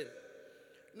 Verse 7.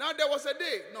 Now there was a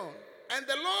day. No. And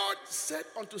the Lord said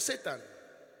unto Satan,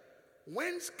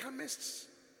 whence comest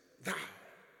thou?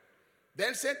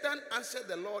 Then Satan answered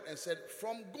the Lord and said,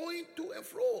 from going to and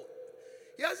fro.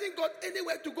 He hasn't got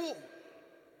anywhere to go.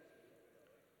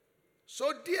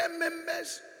 So dear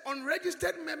members,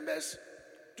 unregistered members,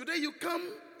 today you come,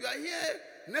 you are here.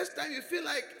 Next time you feel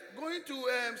like going to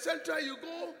Central, you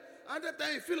go. Another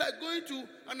time you feel like going to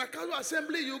an Akazo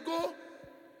assembly, you go.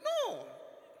 No.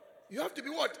 You have to be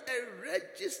what? A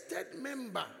registered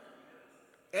member.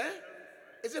 Eh?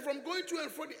 Is it from going to and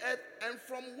fro the earth and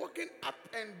from walking up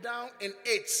and down in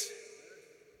it?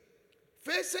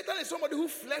 First, Satan is somebody who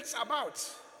flirts about.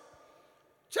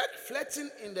 Check flirting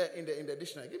in the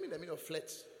dictionary. Give me the meaning of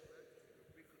flirt.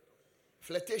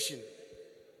 Flirtation.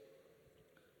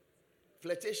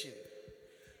 Flirtation.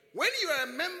 When you are a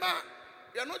member,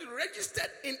 you are not registered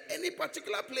in any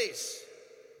particular place.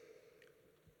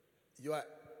 You are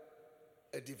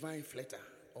a divine flirter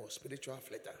or spiritual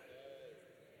flirter.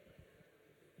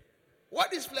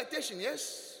 What is flirtation?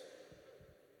 Yes.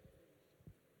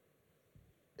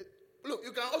 Look,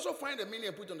 you can also find the meaning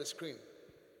and put it on the screen.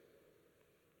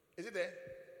 Is it there?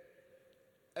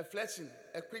 A flirting,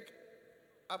 a quick,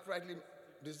 uprightly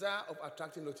desire of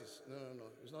attracting notice. No,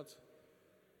 it's not.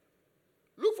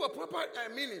 Look for proper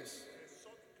meanings.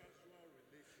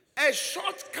 A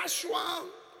short, casual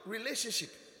relationship.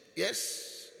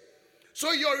 Yes.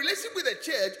 So your relationship with the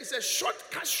church is a short,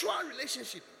 casual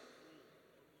relationship.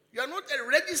 You are not a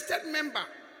registered member.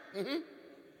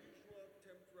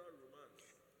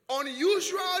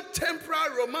 Unusual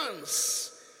temporal romance.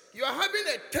 You are having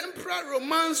a temporal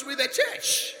romance with the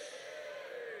church.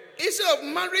 Instead of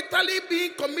maritally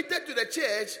being committed to the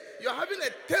church, you are having a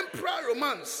temporal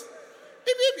romance.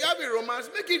 If you have a romance,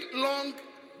 make it long,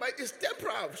 but it's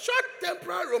temporal. Short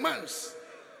temporal romance.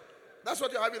 That's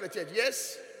what you have in the church.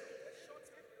 Yes?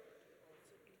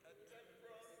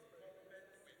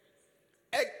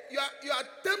 You are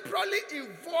temporarily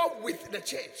involved with the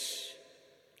church.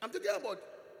 I'm talking about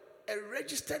a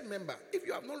registered member. If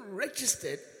you have not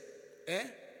registered,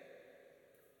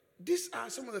 these are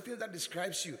some of the things that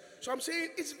describes you. So I'm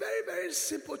saying it's very, very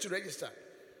simple to register.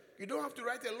 You don't have to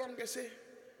write a long essay.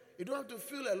 You don't have to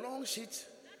fill a long sheet.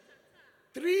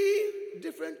 3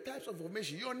 different types of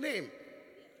information. Your name,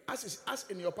 as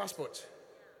in your passport.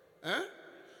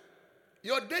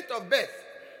 Your date of birth.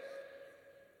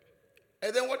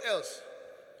 And then what else?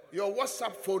 Your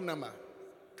WhatsApp phone number.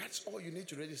 That's all you need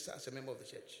to register as a member of the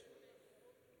church.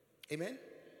 Amen?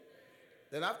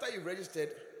 Then after you've registered,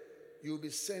 you'll be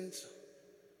sent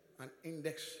an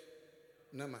index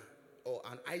number or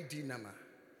an ID number.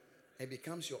 It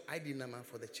becomes your ID number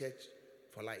for the church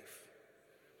for life.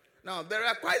 Now, there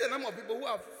are quite a number of people who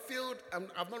have filled and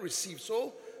have not received.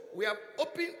 So, we have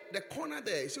opened the corner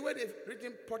there. You see where they've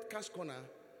written podcast corner?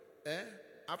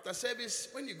 After service,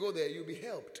 when you go there, you'll be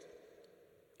helped.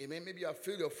 Amen. Maybe you have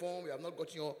filled your form, you have not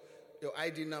got your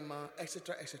ID number,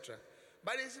 etc., etc.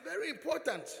 But it's very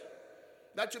important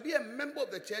that to be a member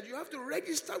of the church, you have to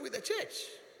register with the church.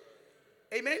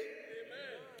 Amen? Amen.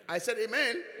 I said amen.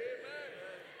 Amen.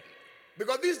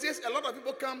 Because these days, a lot of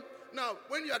people come. Now,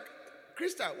 when you are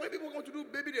Krista, when people want to do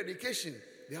baby dedication,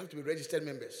 they have to be registered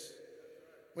members.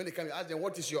 When they come, you ask them,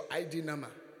 what is your ID number?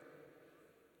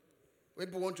 When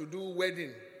people want to do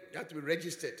wedding, you have to be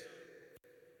registered.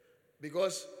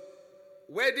 Because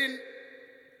wedding,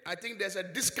 I think there's a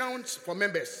discount for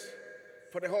members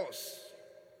for the horse.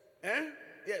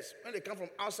 Yes, when they come from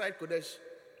outside Qodesh,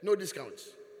 no discounts.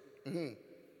 When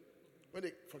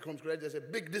they come from Qodesh, there's a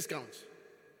big discount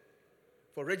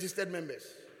for registered members.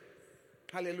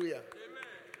 Hallelujah. Amen.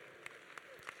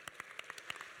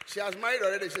 She has married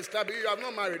already. She's clapping. You have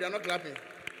not married. They are not clapping.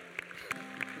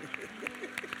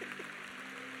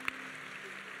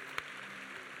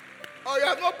 Oh, you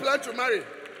have not planned to marry.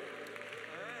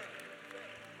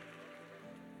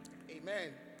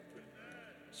 Amen.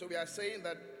 So we are saying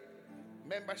that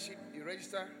membership, you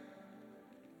register,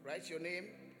 write your name,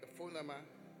 the phone number,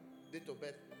 date of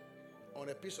birth on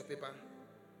a piece of paper,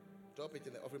 drop it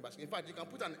in the offering basket. In fact, you can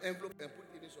put an envelope and put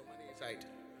even some money inside.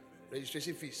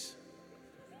 Registration fees.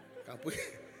 You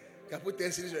can put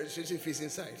 10 cities registration fees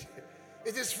inside.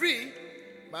 It is free,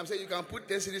 but I'm saying you can put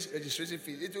 10 cities registration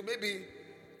fees. It will maybe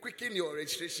quicken your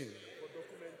registration.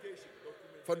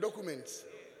 For documents.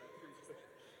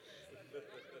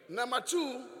 Number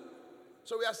 2,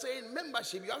 so we are saying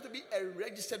membership, you have to be a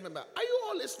registered member. Are you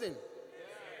all listening?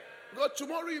 Because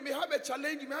tomorrow you may have a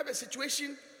challenge, you may have a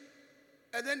situation,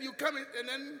 and then you come in, and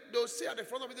then they'll say at the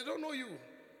front of it, they don't know you.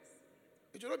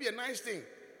 It will not be a nice thing.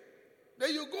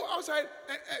 Then you go outside,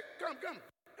 come.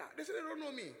 They say they don't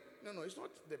know me. No, it's not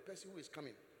the person who is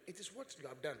coming. It is what you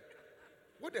have done.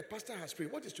 What the pastor has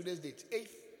preached. What is today's date?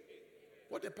 8th.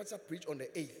 What the pastor preached on the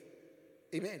 8th.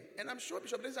 Amen. And I'm sure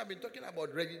Bishop Dennis have been talking about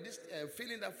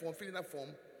filling that form.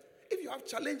 If you have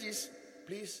challenges,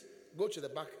 please go to the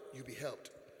back. You'll be helped.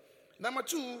 Number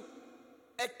 2,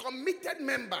 a committed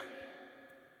member.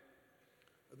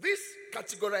 This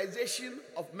categorization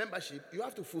of membership, you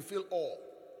have to fulfill all.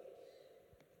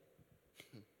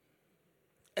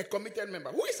 A committed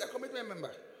member. Who is a committed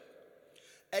member?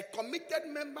 A committed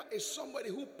member is somebody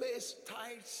who pays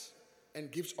tithes and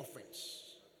gives offerings.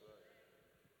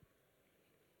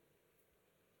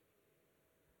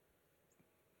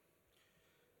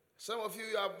 Some of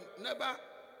you have never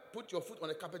put your foot on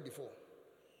a carpet before.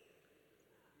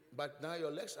 But now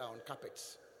your legs are on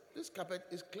carpets. This carpet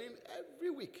is cleaned every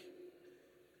week.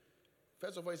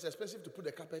 First of all, it's expensive to put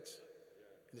the carpet.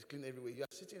 It's cleaned every week. You are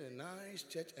sitting in a nice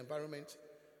church environment.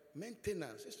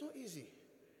 Maintenance, it's not easy.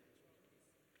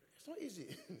 It's not easy.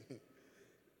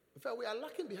 In fact, we are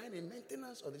lacking behind in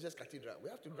maintenance of the church cathedral. We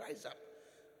have to rise up.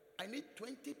 I need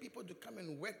 20 people to come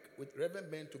and work with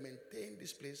Reverend Ben to maintain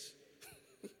this place.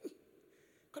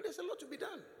 Because there's a lot to be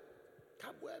done.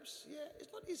 Cobwebs, it's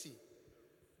not easy.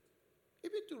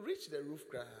 Even to reach the roof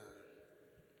ground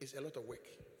is a lot of work.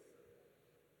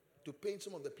 To paint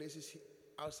some of the places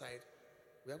outside,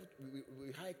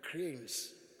 we hire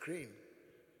cranes.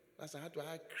 Last time I had to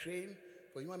hire a crane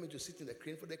for human being to sit in the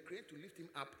crane, for the crane to lift him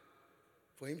up,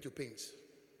 for him to paint.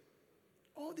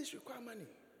 All this require money.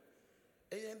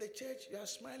 And you're in the church, you are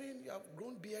smiling, you have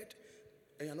grown beard,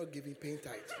 and you're not giving paint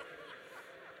tithe.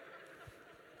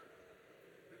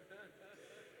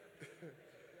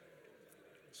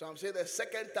 So I'm saying the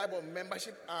second type of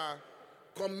membership are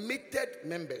committed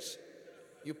members.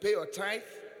 You pay your tithe,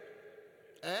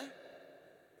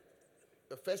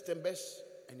 the first and best,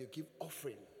 and you give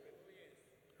offering.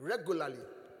 Regularly.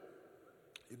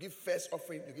 You give first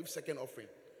offering, you give second offering.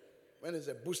 When there's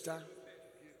a booster,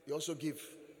 you also give.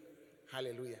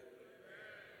 Hallelujah.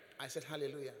 I said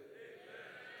hallelujah.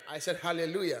 I said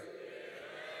hallelujah.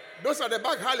 Those are the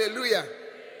back, hallelujah.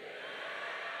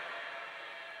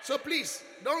 So please,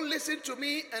 don't listen to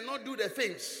me and not do the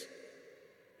things.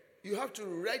 You have to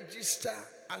register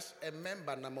as a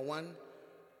member, number 1.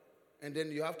 And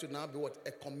then you have to now be what?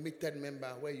 A committed member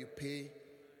where you pay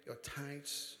your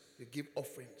tithes, you give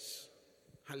offerings.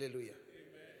 Hallelujah. Amen.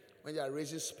 When you are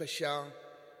raising special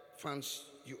funds,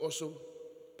 you also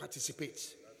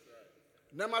participate.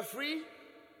 Right. Number 3,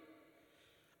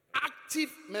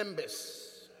 active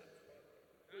members.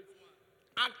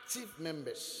 Active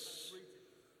members.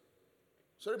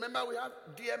 So remember, we have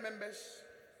dear members,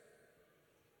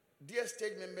 dear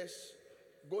stage members,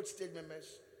 goat stage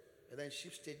members, and then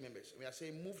sheep stage members. We are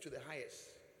saying move to the highest.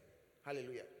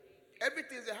 Hallelujah.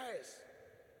 Everything is the highest.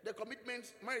 The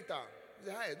commitment, marital, is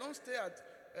the highest. Don't stay at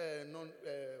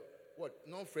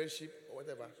non-friendship or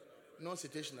whatever,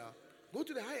 non-situational. Go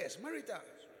to the highest, marital.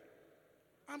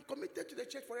 I'm committed to the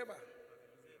church forever.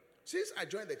 Since I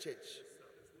joined the church,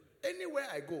 anywhere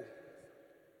I go,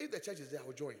 if the church is there, I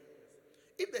will join.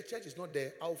 If the church is not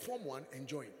there, I'll form one and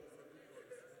join.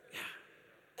 Yeah.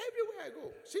 Everywhere I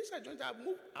go. Since I joined,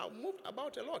 I've moved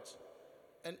about a lot.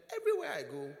 And everywhere I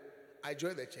go, I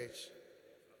join the church.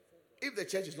 If the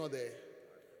church is not there,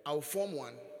 I'll form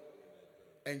one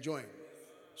and join.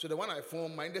 So the one I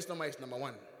form, my index number is number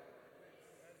 1.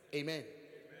 Amen.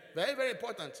 Very, very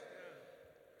important.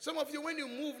 Some of you, when you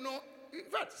move, in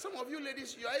fact, some of you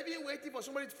ladies, you are even waiting for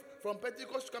somebody from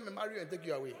Pentecost to come and marry you and take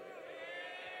you away.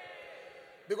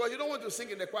 Because you don't want to sing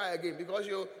in the choir again, because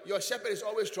your shepherd is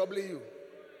always troubling you.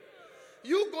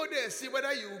 You go there and see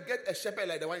whether you get a shepherd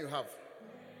like the one you have.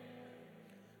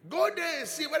 Go there and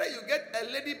see whether you get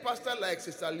a lady pastor like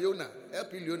Sister Leona,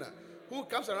 LP Leona, who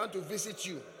comes around to visit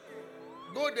you.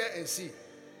 Go there and see.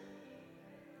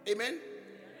 Amen?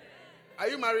 Are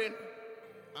you married?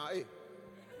 Hey.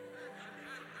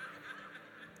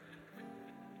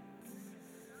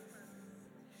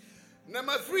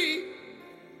 Number 3,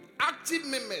 active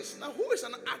members. Now, who is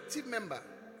an active member?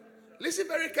 Listen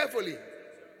very carefully.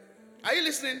 Are you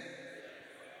listening?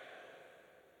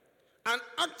 An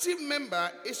active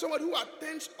member is someone who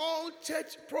attends all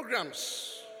church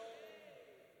programs.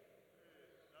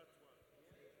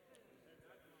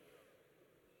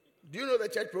 Do you know the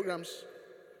church programs?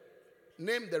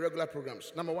 Name the regular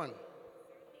programs. Number 1,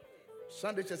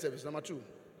 Sunday church service. Number 2,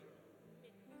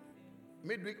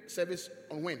 midweek service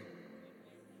on when?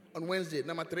 On Wednesday.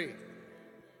 Number 3,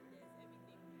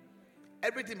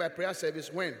 everything by prayer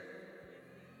service when?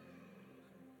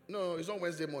 No, it's on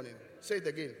Wednesday morning. Say it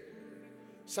again.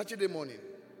 Saturday morning.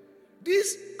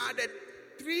 These are the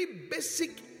 3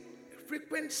 basic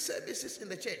frequent services in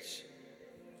the church.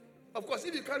 Of course,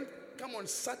 if you can't come on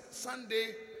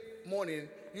Sunday morning,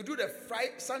 you do the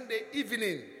Sunday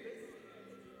evening.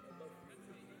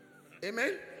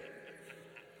 Amen.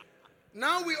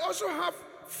 Now we also have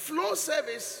flow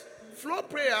service, flow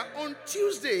prayer on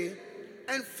Tuesday,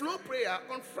 and flow prayer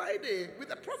on Friday with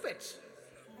the prophets.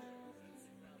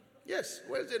 Yes,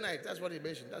 Wednesday night, that's what he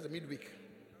mentioned. That's a midweek.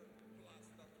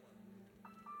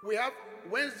 We have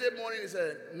Wednesday morning is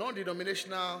a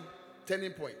non-denominational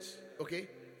turning point. Okay?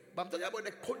 But I'm talking about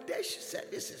the Qodesh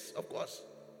services, of course.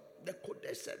 The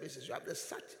Qodesh services. You have the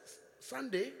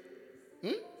Sunday.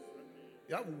 You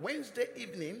have Wednesday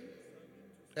evening.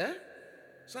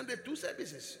 Sunday 2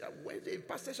 services. You have Wednesday.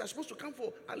 Pastors are supposed to come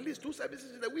for at least 2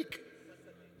 services in a week.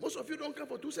 Most of you don't come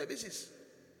for 2 services.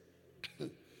 You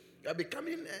are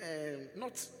becoming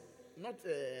not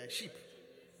sheep.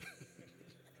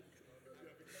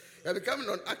 You are becoming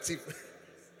non-active.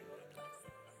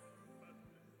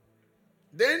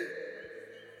 Then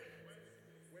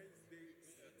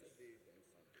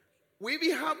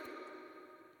we have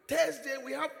Thursday,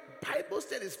 we have Bible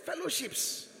studies,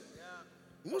 fellowships.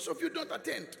 Most of you don't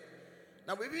attend.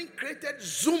 Now we've even created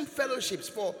Zoom fellowships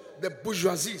for the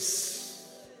bourgeoisies.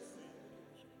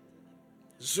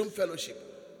 Zoom fellowship.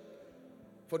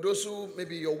 For those who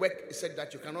maybe your work is said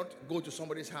that you cannot go to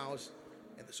somebody's house,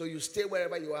 and so you stay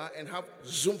wherever you are and have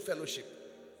Zoom fellowship.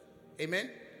 Amen.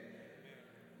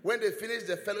 When they finish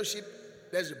the fellowship,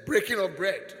 there's breaking of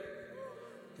bread.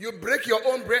 You break your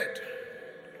own bread.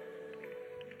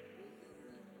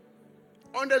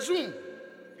 On the Zoom,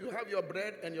 you have your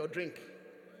bread and your drink.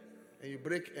 And you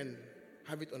break and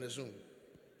have it on the Zoom.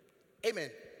 Amen.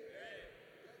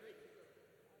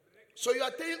 So you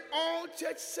attend all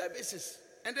church services.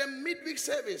 And then midweek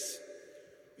service.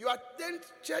 You attend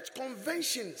church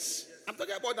conventions. I'm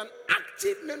talking about an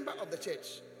active member of the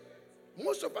church.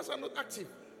 Most of us are not active.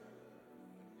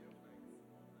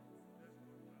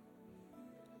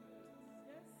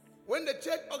 When the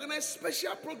church organizes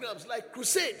special programs like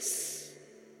crusades,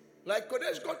 like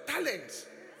Qodesh Got Talent,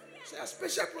 there are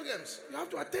special programs you have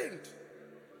to attend.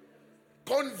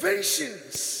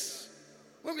 Conventions.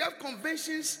 When we have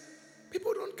conventions,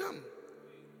 people don't come.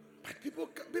 But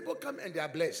people come and they are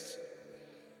blessed.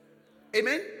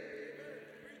 Amen?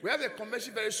 We have a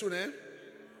convention very soon, eh?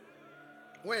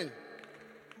 When?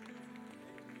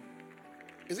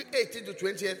 Is it 18th to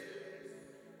 20th?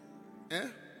 Eh?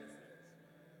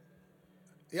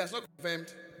 He has not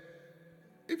confirmed.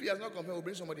 If he has not confirmed, we'll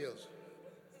bring somebody else.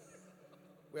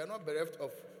 We are not bereft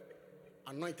of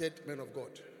anointed men of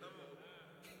God.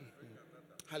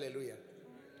 Hallelujah.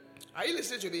 Are you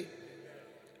listening to me?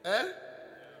 Eh?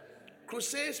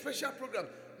 Crusade special program.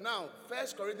 Now, 1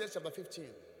 Corinthians chapter 15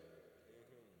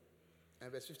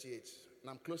 and verse 58.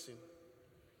 Now I'm closing.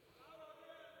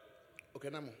 Okay,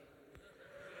 Namo.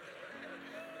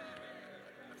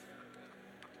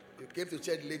 You came to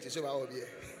church late, so I will be here.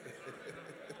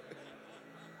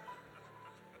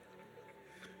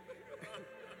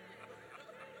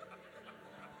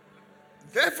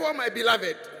 Therefore, my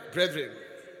beloved brethren,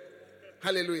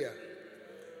 hallelujah.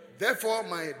 Therefore,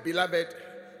 my beloved,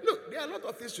 look, there are a lot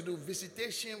of things to do.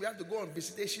 Visitation, we have to go on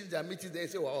visitations, there are meetings there,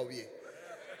 and say, wow, yeah.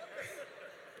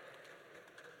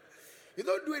 You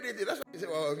don't do anything, that's why you say,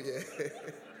 wow, yeah.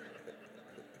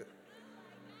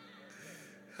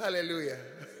 Hallelujah.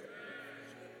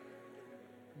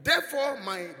 Therefore,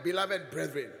 my beloved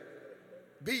brethren,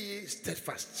 be ye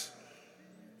steadfast.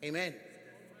 Amen.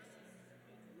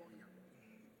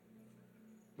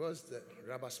 What's the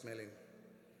rubber smelling?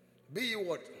 Be ye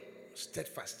what?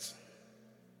 Steadfast.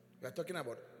 We are talking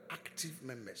about active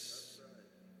members.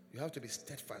 You have to be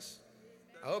steadfast.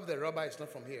 I hope the rubber is not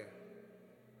from here.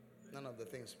 None of the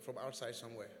things from outside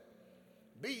somewhere.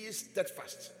 Be ye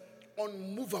steadfast,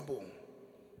 unmovable.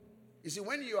 You see,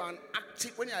 when you are an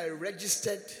active, when you are a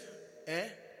registered,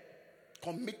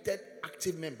 committed,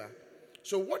 active member,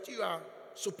 so what you are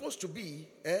supposed to be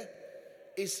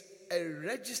is a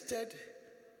registered,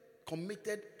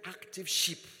 committed, active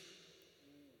sheep.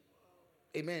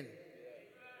 Amen.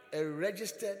 A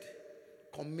registered,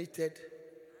 committed,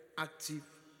 active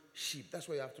sheep. That's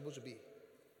what you are supposed to be.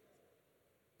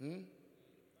 You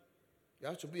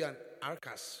have to be an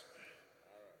arcas.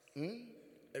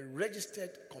 A registered,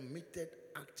 committed,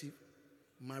 active,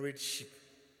 married sheep.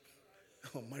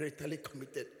 Or maritally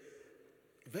committed.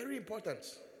 Very important.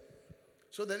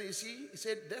 So then you see, he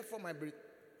said, therefore, my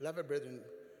beloved brethren,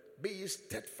 be ye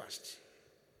steadfast.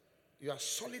 You are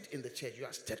solid in the church. You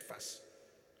are steadfast.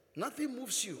 Nothing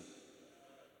moves you.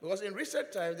 Because in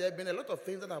recent times, there have been a lot of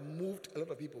things that have moved a lot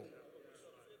of people.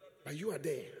 But you are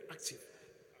there, active.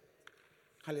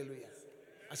 Hallelujah.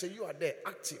 I say you are there,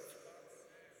 active.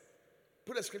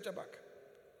 Put the scripture back.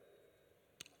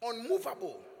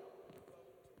 Unmovable.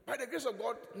 By the grace of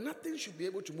God, nothing should be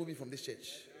able to move you from this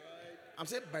church. I'm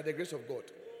saying by the grace of God.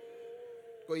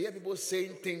 Because you hear people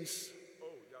saying things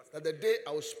that the day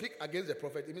I will speak against the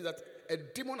prophet, it means that a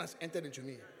demon has entered into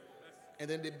me. And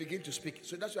then they begin to speak.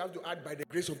 So that's why I have to add by the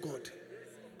grace of God.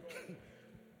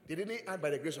 They didn't add by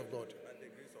the grace of God.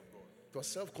 It was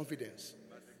self-confidence.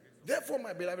 Therefore,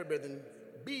 my beloved brethren,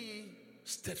 be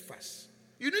steadfast.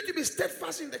 You need to be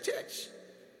steadfast in the church.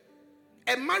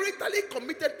 A maritally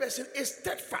committed person is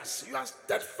steadfast. You are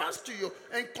steadfast to you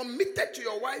and committed to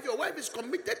your wife. Your wife is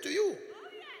committed to you.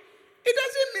 It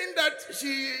doesn't mean that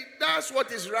she does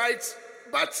what is right,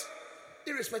 but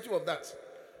irrespective of that.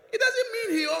 It doesn't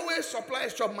mean he always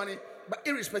supplies job money, but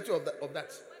irrespective of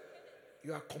that.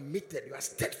 You are committed. You are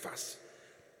steadfast.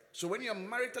 So when you are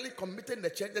maritally committed in the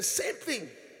church, the same thing.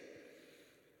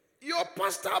 Your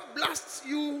pastor blasts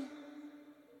you,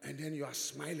 and then you are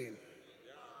smiling.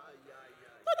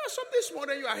 But that's something small,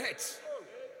 then you are hurt.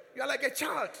 You are like a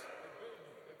child,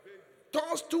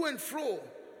 tossed to and fro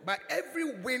by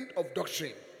every wind of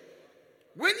doctrine.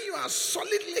 When you are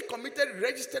solidly committed,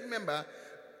 registered member,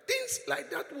 things like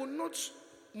that will not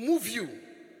move you.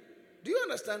 Do you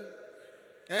understand?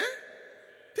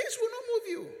 Things will not move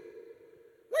you.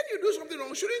 When you do something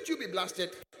wrong, shouldn't you be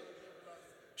blasted?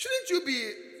 Shouldn't you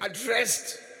be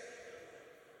addressed?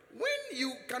 When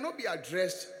you cannot be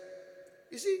addressed,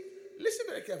 you see, listen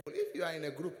very carefully. If you are in a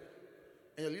group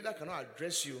and your leader cannot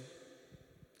address you,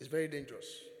 it's very dangerous.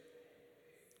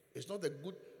 It's not the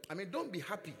good. I mean, don't be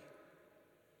happy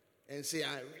and say,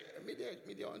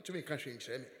 media want to make country.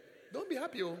 Don't be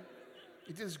happy.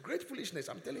 It is great foolishness,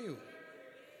 I'm telling you.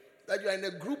 That you are in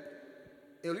a group,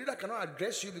 your leader cannot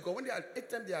address you because when every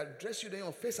time they address you, then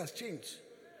your face has changed.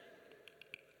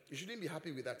 You shouldn't be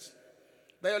happy with that.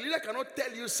 That your leader cannot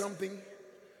tell you something,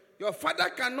 your father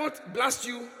cannot blast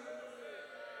you.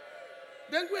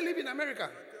 Then go and live in America,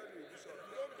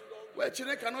 where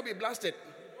children cannot be blasted.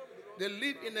 They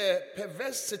live in a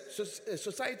perverse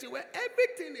society where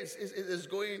everything is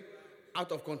going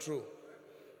out of control.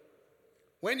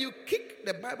 When you kick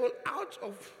the Bible out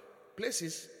of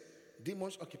places,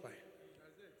 demons occupy.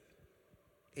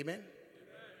 Amen?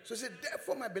 So he said,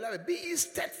 therefore, my beloved, be ye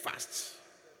steadfast.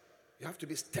 You have to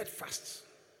be steadfast.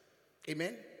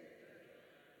 Amen?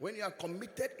 When you are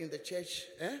committed in the church,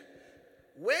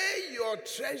 where your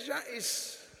treasure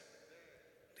is,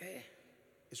 there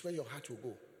is where your heart will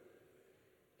go.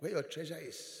 Where your treasure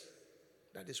is,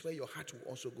 that is where your heart will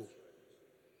also go.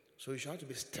 So you should have to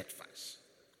be steadfast,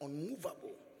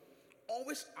 unmovable,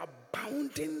 always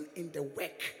abounding in the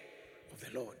work of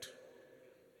the Lord.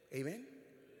 Amen?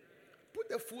 Put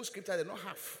the full scripture, they not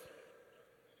half.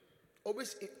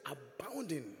 Always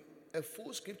abounding. A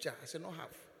full scripture, I say not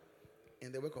half,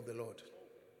 in the work of the Lord.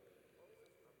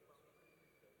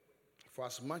 For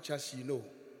as much as you know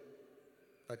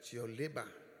that your labor,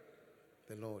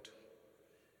 the Lord,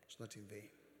 is not in vain.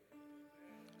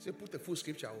 So put the full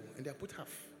scripture and they put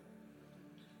half.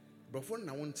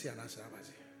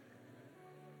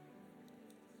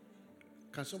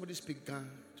 Can somebody speak Ghana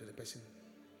to the person?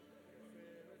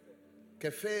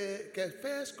 1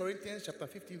 Corinthians chapter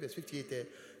 15 verse 58.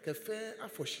 Kefe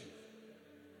afoshi.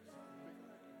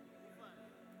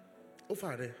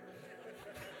 Ofare.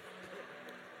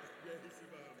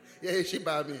 Yeah, she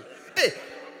by me. Hey,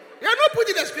 you are not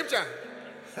putting the scripture.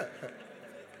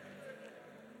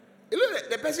 You look,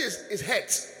 the person is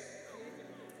hurt.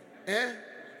 Eh?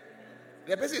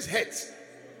 The person is hurt.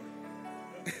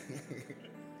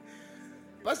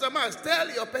 Pastor Max, tell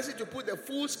your person to put the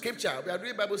full scripture. We are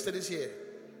doing Bible studies here.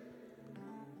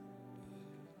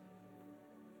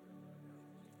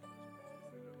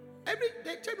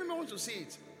 The church member wants to see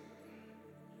it.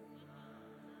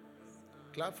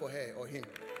 Clap for her or him.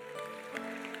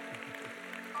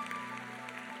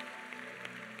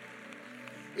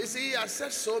 You see, he has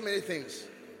said so many things.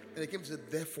 And he came to say,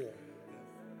 therefore,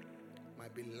 my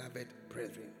beloved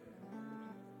brethren,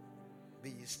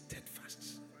 be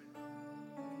steadfast,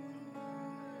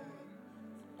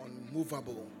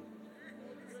 unmovable,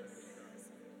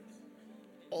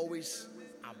 always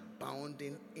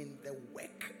abounding in the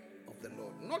work of the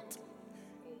Lord.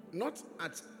 Not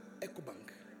at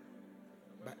EcoBank,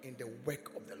 but in the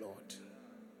work of the Lord.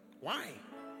 Why?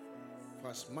 For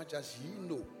as much as ye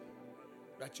know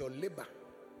that your labor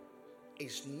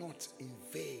is not in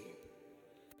vain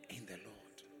in the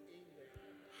Lord.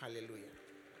 Hallelujah.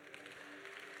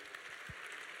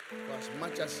 For as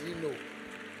much as you know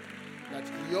that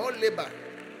your labor,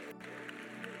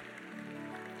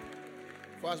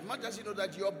 for as much as you know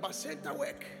that your basenta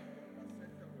work,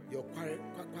 your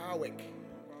kwakwa work,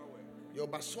 your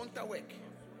basonta work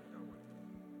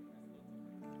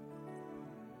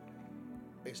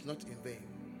is not in vain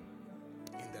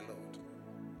in the Lord.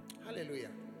 Hallelujah.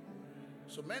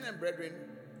 So, men and brethren,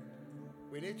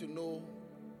 we need to know,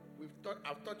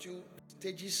 I've taught you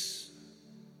stages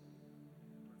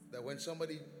that when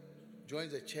somebody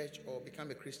joins a church or become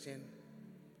a Christian,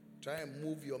 try and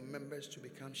move your members to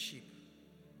become sheep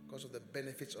because of the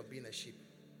benefits of being a sheep.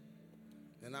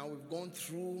 And now we've gone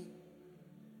through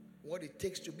what it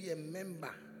takes to be a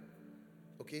member.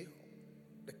 Okay?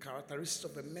 The characteristics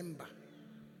of a member.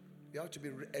 You have to be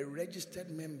a registered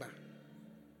member.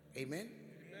 Amen?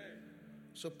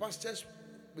 So pastors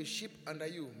with sheep under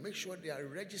you, make sure they are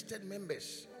registered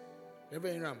members.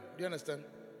 Reverend Ram, do you understand?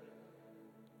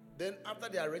 Then after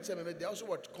they are registered members, they are also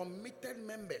what? Committed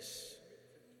members.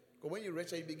 Because when you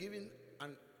register, you'll be given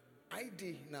an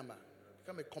ID number.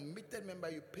 Become a committed member,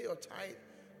 you pay your tithe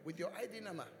with your ID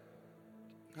number.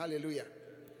 Hallelujah.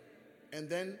 And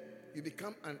then you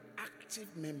become an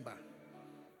active member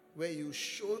where you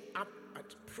show up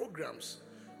at programs.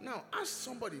 Now, ask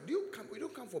somebody, we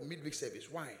don't come for midweek service.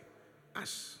 Why?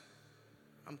 Ask.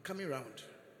 I'm coming round.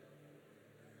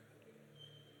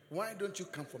 Why don't you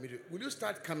come for midweek? Will you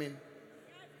start coming?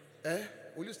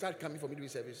 Will you start coming for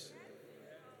midweek service?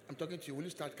 I'm talking to you. Will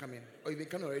you start coming? Or you've been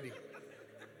coming already?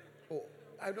 Oh,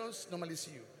 I don't normally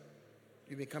see you.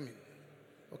 You've been coming.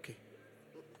 Okay.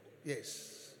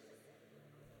 Yes.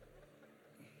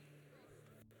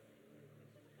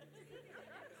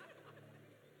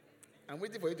 I'm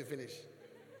waiting for you to finish.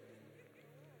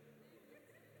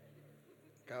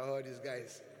 All these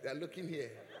guys, they are looking here.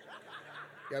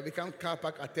 They have become car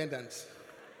park attendants.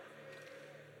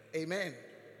 Amen.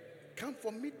 Come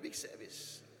for midweek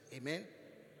service. Amen.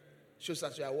 Shows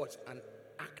us you are what? An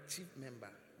active member.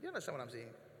 Do you understand what I'm saying?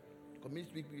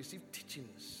 Midweek we receive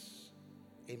teachings.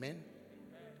 Amen.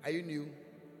 Are you new?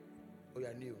 Oh, you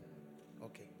are new.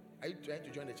 Okay. Are you trying to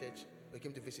join the church? Or you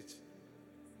came to visit?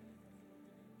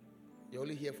 You're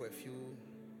only here for a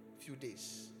few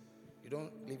days. You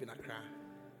don't live in Accra.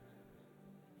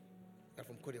 You're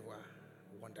from Cote d'Ivoire.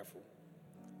 Wonderful.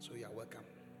 So you are welcome.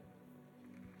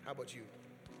 How about you?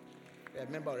 You're a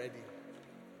member already.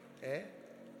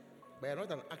 But you're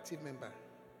not an active member.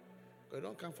 You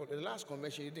don't come for the last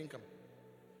convention, you didn't come.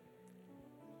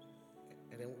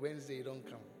 And then Wednesday you don't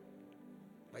come.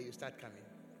 But you start coming.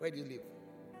 Where do you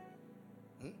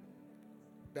live?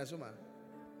 Dansuma?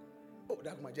 Oh,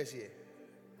 that's my just here.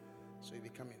 So you'll be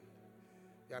coming.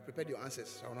 You have prepared your answers,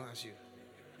 so I will not ask you.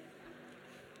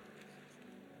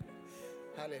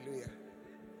 Hallelujah.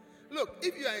 Look,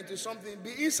 if you are into something,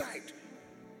 be inside.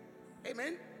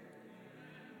 Amen.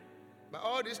 But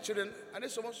all these children, are they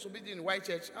supposed to be in white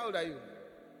church? How old are you?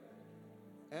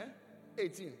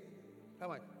 18. How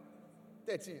much?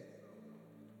 13.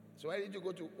 So why did you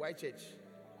go to white church?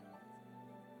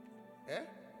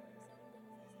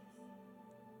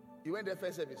 You went there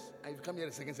first service, and you come here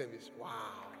the second service. Wow.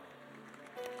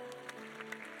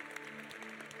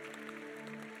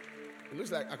 It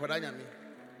looks like Akodanyami.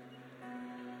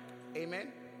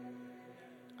 Amen.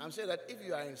 I'm saying that if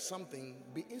you are in something,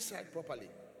 be inside properly.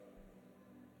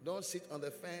 Don't sit on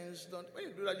the fence. When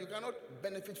you do that, you cannot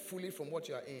benefit fully from what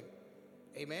you are in.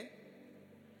 Amen.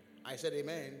 I said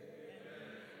amen.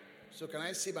 So can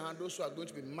I see behind those who are going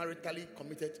to be maritally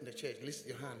committed in the church? Lift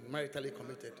your hand. Maritally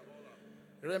committed.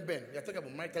 Reverend Ben, you're talking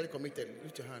about maritally committed.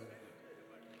 Lift your hand.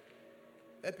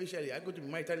 Especially, are you going to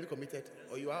be maritally committed?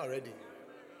 Or you are already?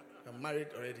 You're married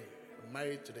already. You're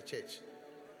married to the church.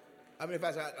 How many of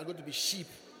us are going to be sheep?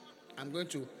 I know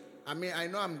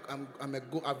I'm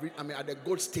at the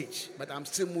goat stage, but I'm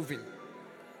still moving.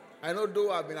 I know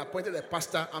though I've been appointed a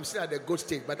pastor, I'm still at the goat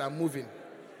stage, but I'm moving.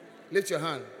 Lift your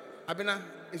hand. Abena,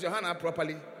 is your hand up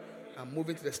properly? I'm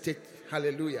moving to the state.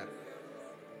 Hallelujah.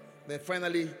 Then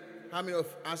finally, how many of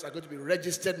us are going to be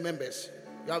registered members?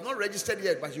 You have not registered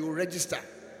yet, but you will register.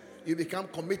 You become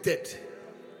committed.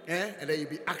 And then you'll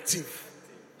be active.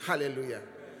 Hallelujah.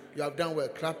 You have done well.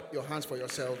 Clap your hands for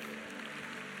yourself.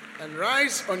 And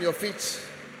rise on your feet.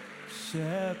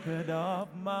 Shepherd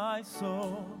of my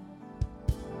soul,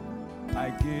 I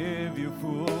give you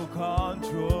full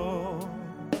control.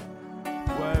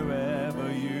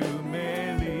 Wherever you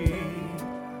may lead,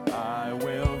 I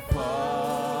will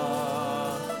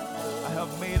follow. I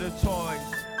have made a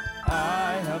choice.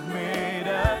 I have made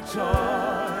a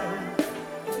choice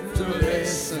to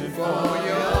listen for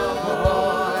your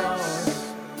voice.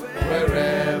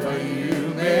 Wherever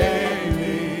you may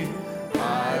lead,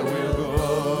 I will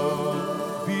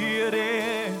go. Be it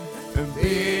in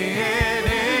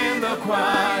the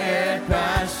quiet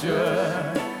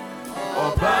pasture,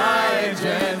 or by a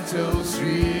gentle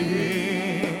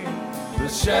stream, the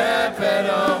shepherd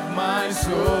of my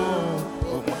soul,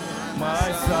 of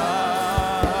my side.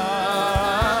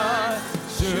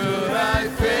 Should I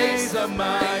face a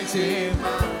mighty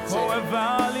mountain, or a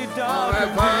valley dark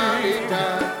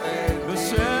and the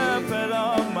shepherd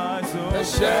of my soul, the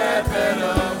shepherd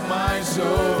of my soul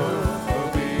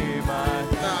will be my.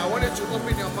 Now I want you to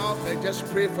open your mouth and just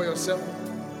pray for yourself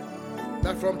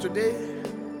that from today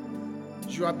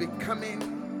you are becoming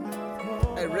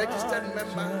a registered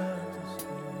member,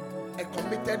 a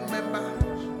committed member,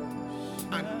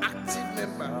 an active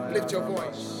member. Lift your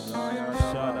voice.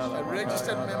 A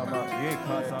registered member,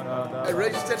 a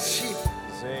registered sheep,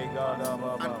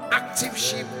 an active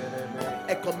sheep,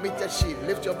 a committed sheep.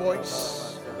 Lift your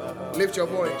voice. Lift your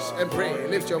voice and pray.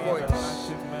 Lift your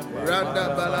voice.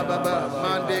 Randa balababa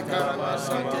mande karama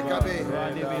sante kabe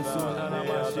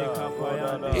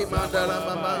imandala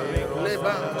mama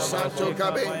leba santo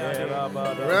kabe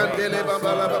rande leba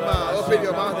balababa. Open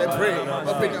your mouth and pray.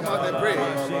 Open your mouth and pray.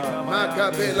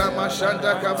 Makabe la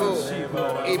mashanda kabo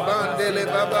ibande le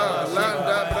baba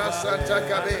landa brasanta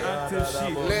kabe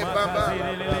le baba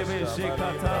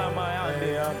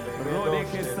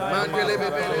mandele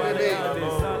bebe bebe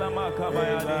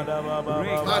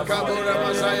makabura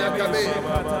masaya.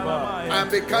 I'm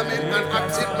becoming an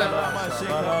active member.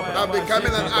 I'm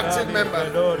becoming an active member.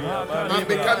 I'm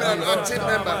becoming an active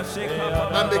member.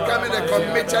 I'm becoming a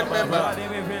committed member.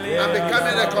 I'm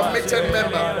becoming a committed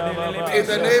member. In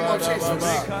the name of Jesus.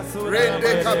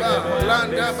 Rende kaba,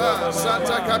 landa ba,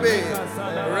 santa kabe,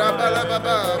 rabala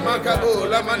baba, makabu,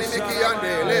 lamani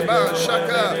mikiyande, leba,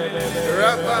 shaka,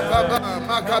 rababa,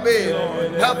 makabe.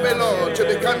 Help me, Lord, to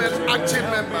become an active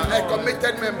member, a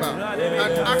committed member.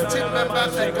 An active member,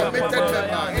 a committed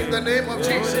member, in the name of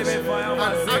Jesus.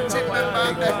 An active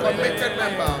member, a committed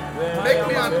member. Make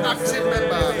me an active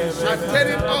member,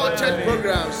 attending all church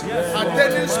programs,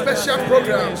 attending special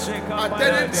programs,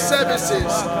 attending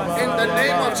services, in the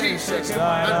name of Jesus. An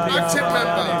active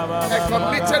member, a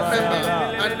committed member,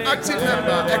 an active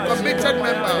member, a committed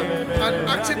member, an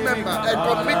active member, a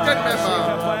committed member.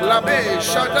 Labe,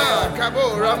 Shada,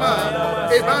 Kabo, Rama,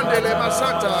 Ebandele,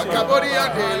 Masanta,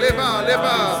 Kaboriande,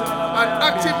 Leba. An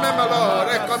active member, Lord,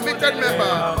 a committed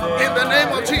member, in the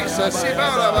name of Jesus.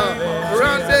 Sibalaba,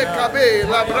 Rande Kabe,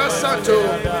 Labrasanto,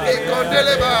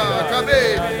 Ekondeleba,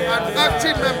 Kabe, an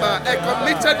active member, a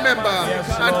committed member,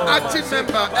 an active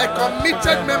member, a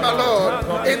committed member,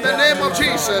 Lord, in the name of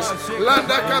Jesus.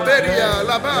 Landa Kaberia,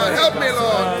 Laba, help me,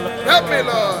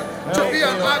 Lord, to be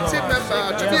an active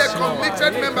member, to be a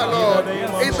committed member, Lord,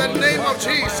 in the name of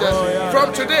Jesus.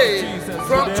 From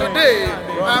today,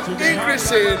 I'm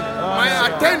increasing my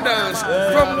attendance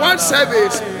from one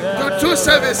service to two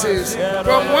services,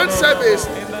 from one service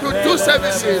to two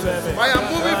services. I am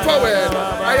moving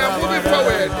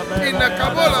forward in the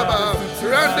Kabolaba,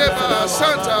 Randeba,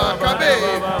 Santa, Kabe,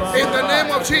 in the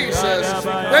name of Jesus.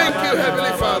 Thank you,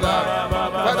 Heavenly Father.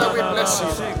 Father, we bless you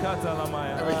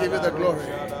and we give you the glory.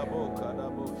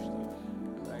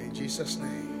 In Jesus'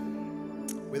 name,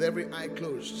 with every eye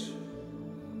closed,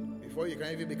 before you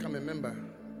can even become a member,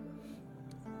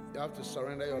 you have to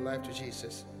surrender your life to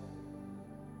Jesus.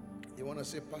 You want to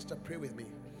say, Pastor, pray with me.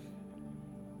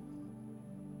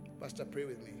 Pastor, pray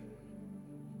with me.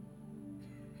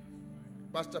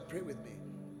 Pastor, pray with me.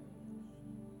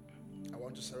 I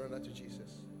want to surrender to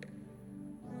Jesus.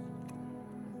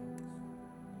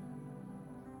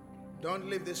 Don't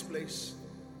leave this place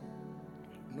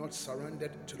not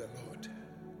surrendered to the Lord.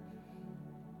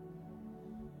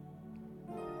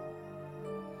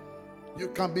 You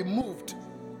can be moved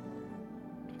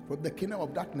from the kingdom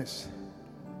of darkness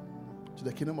to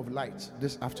the kingdom of light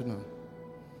this afternoon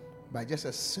by just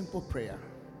a simple prayer.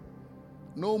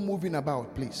 No moving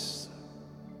about, please.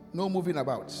 No moving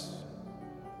about.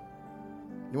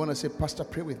 You want to say, Pastor,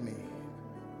 pray with me.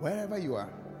 Wherever you are,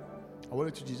 I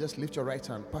want you to just lift your right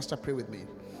hand. Pastor, pray with me.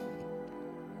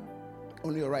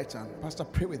 Only your right hand. Pastor,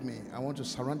 pray with me. I want to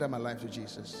surrender my life to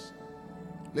Jesus.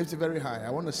 Lift it very high. I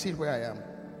want to sit where I am.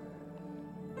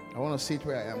 I want to sit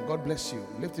where I am. God bless you.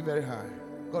 Lift it very high.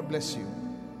 God bless you.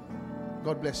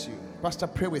 God bless you. Pastor,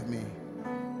 pray with me.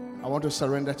 I want to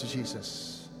surrender to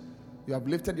Jesus. You have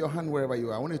lifted your hand wherever you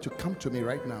are. I want you to come to me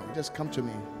right now. Just come to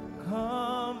me.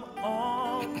 Come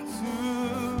on to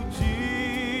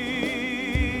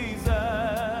Jesus.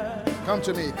 Come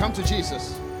to me. Come to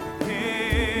Jesus.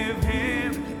 Give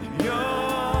him your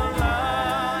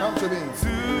life. Come to me.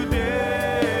 Today.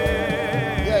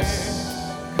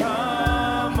 Yes.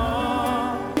 Come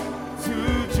on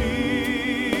to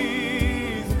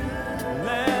Jesus.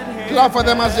 Let him Clap for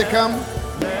them as they come.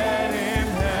 Let him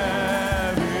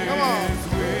have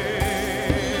his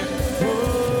way.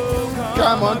 Oh,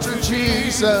 Come on to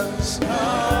Jesus.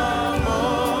 come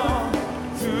on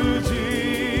to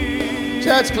Jesus.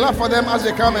 Church, clap for them as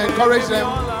they come. Encourage them.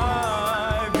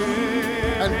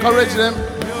 Encourage them.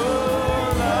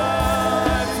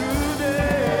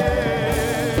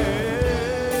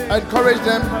 Encourage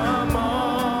them.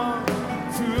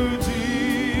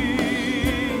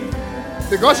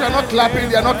 Because you're not clapping,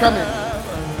 they are not coming.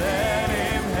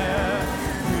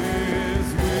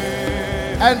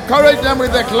 Encourage them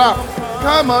with the clap.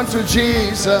 Come on to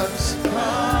Jesus.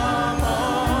 Come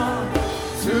on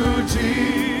to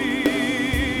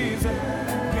Jesus.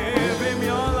 Give him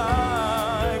your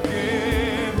life.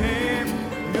 Give him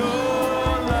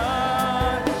your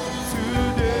life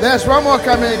today. There's one more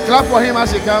coming. Clap for him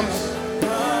as he comes.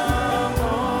 Come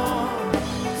on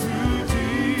to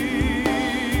Jesus.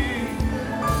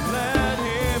 Let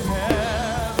him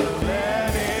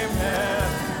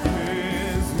have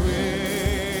his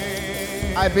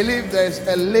way. I believe there's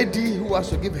a lady who has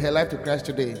to give her life to Christ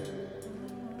today.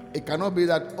 It cannot be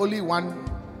that only one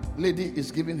lady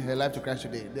is giving her life to Christ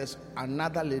today. There's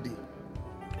another lady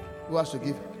who has to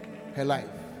give her life.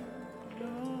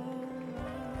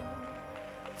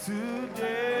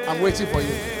 Today. I'm waiting for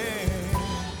you.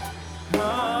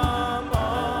 Come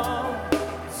on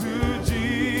to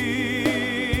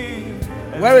Jesus.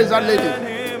 Where is that lady?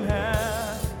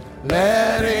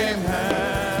 Let him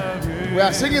have his We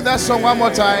are singing that song one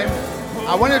more time.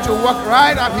 I want you to walk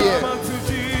right up here. to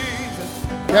Jesus.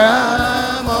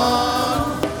 Come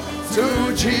on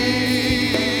to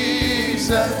Jesus.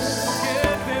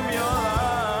 Give him your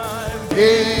life.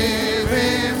 Give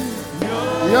him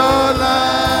your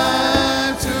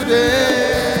life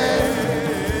today.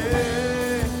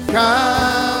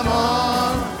 Come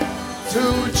on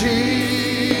to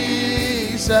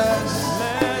Jesus.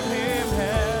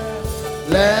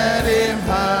 Let him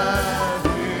have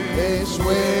his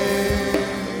way.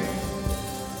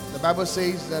 The Bible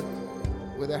says that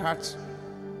with the heart,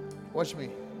 watch me,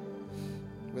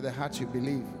 with the heart you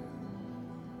believe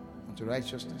unto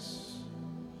righteousness,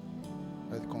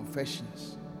 with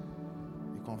confessions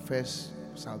you confess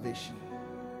salvation.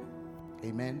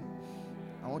 Amen.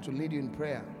 I want to lead you in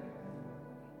prayer.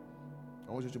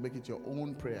 I want you to make it your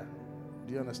own prayer.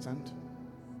 Do you understand?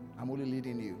 I'm only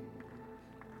leading you.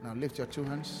 Now lift your two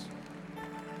hands.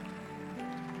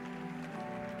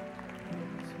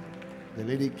 The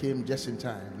lady came just in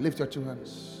time. Lift your two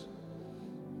hands.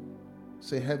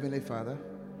 Say, Heavenly Father,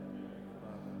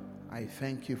 I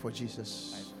thank you for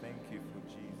Jesus. I thank you for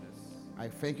Jesus. I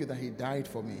thank you that he died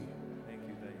for me. Thank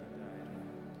you that you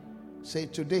died. Say,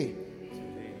 today,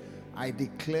 Today, I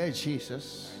declare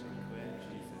Jesus declare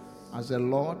Jesus as the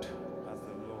Lord as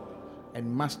the Lord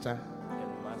and Master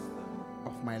and Master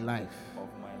of my life. of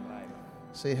my life.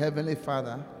 Say, Heavenly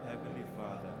Father, Heavenly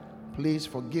Father, please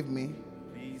forgive me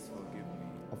please forgive me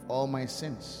of all my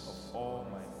sins of all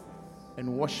my sins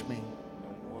and wash me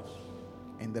and wash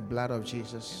me in the blood of in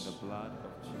Jesus. the blood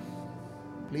of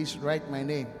Jesus. Please write my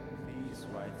name Please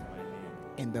write my name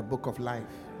in the book of life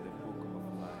in the book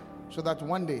of life, so that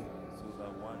one day so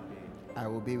that one day I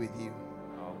will be with you.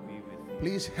 I'll be with you.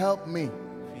 Please help me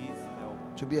Please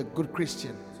help to be a good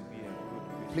Christian. to be a good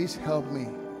Christian. Please help me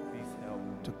Please help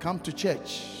me to come to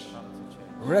church come to church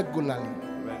regularly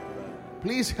regularly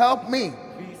Please help me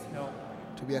Please help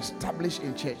me to be established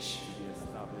in church. to be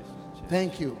established in church.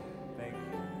 Thank you Thank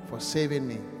you for saving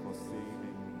me. for saving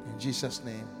me. In Jesus'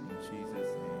 name, In Jesus'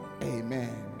 name, amen.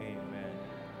 amen.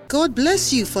 God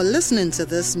bless you for listening to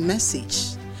this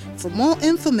message. For more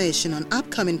information on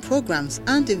upcoming programs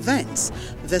and events,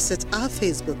 visit our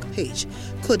Facebook page,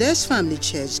 Qodesh Family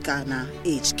Church Ghana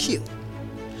HQ.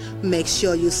 Make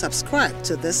sure you subscribe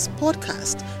to this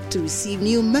podcast to receive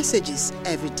new messages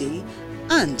every day.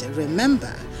 And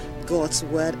remember, God's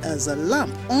word is a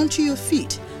lamp unto your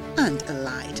feet and a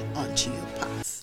light unto your path.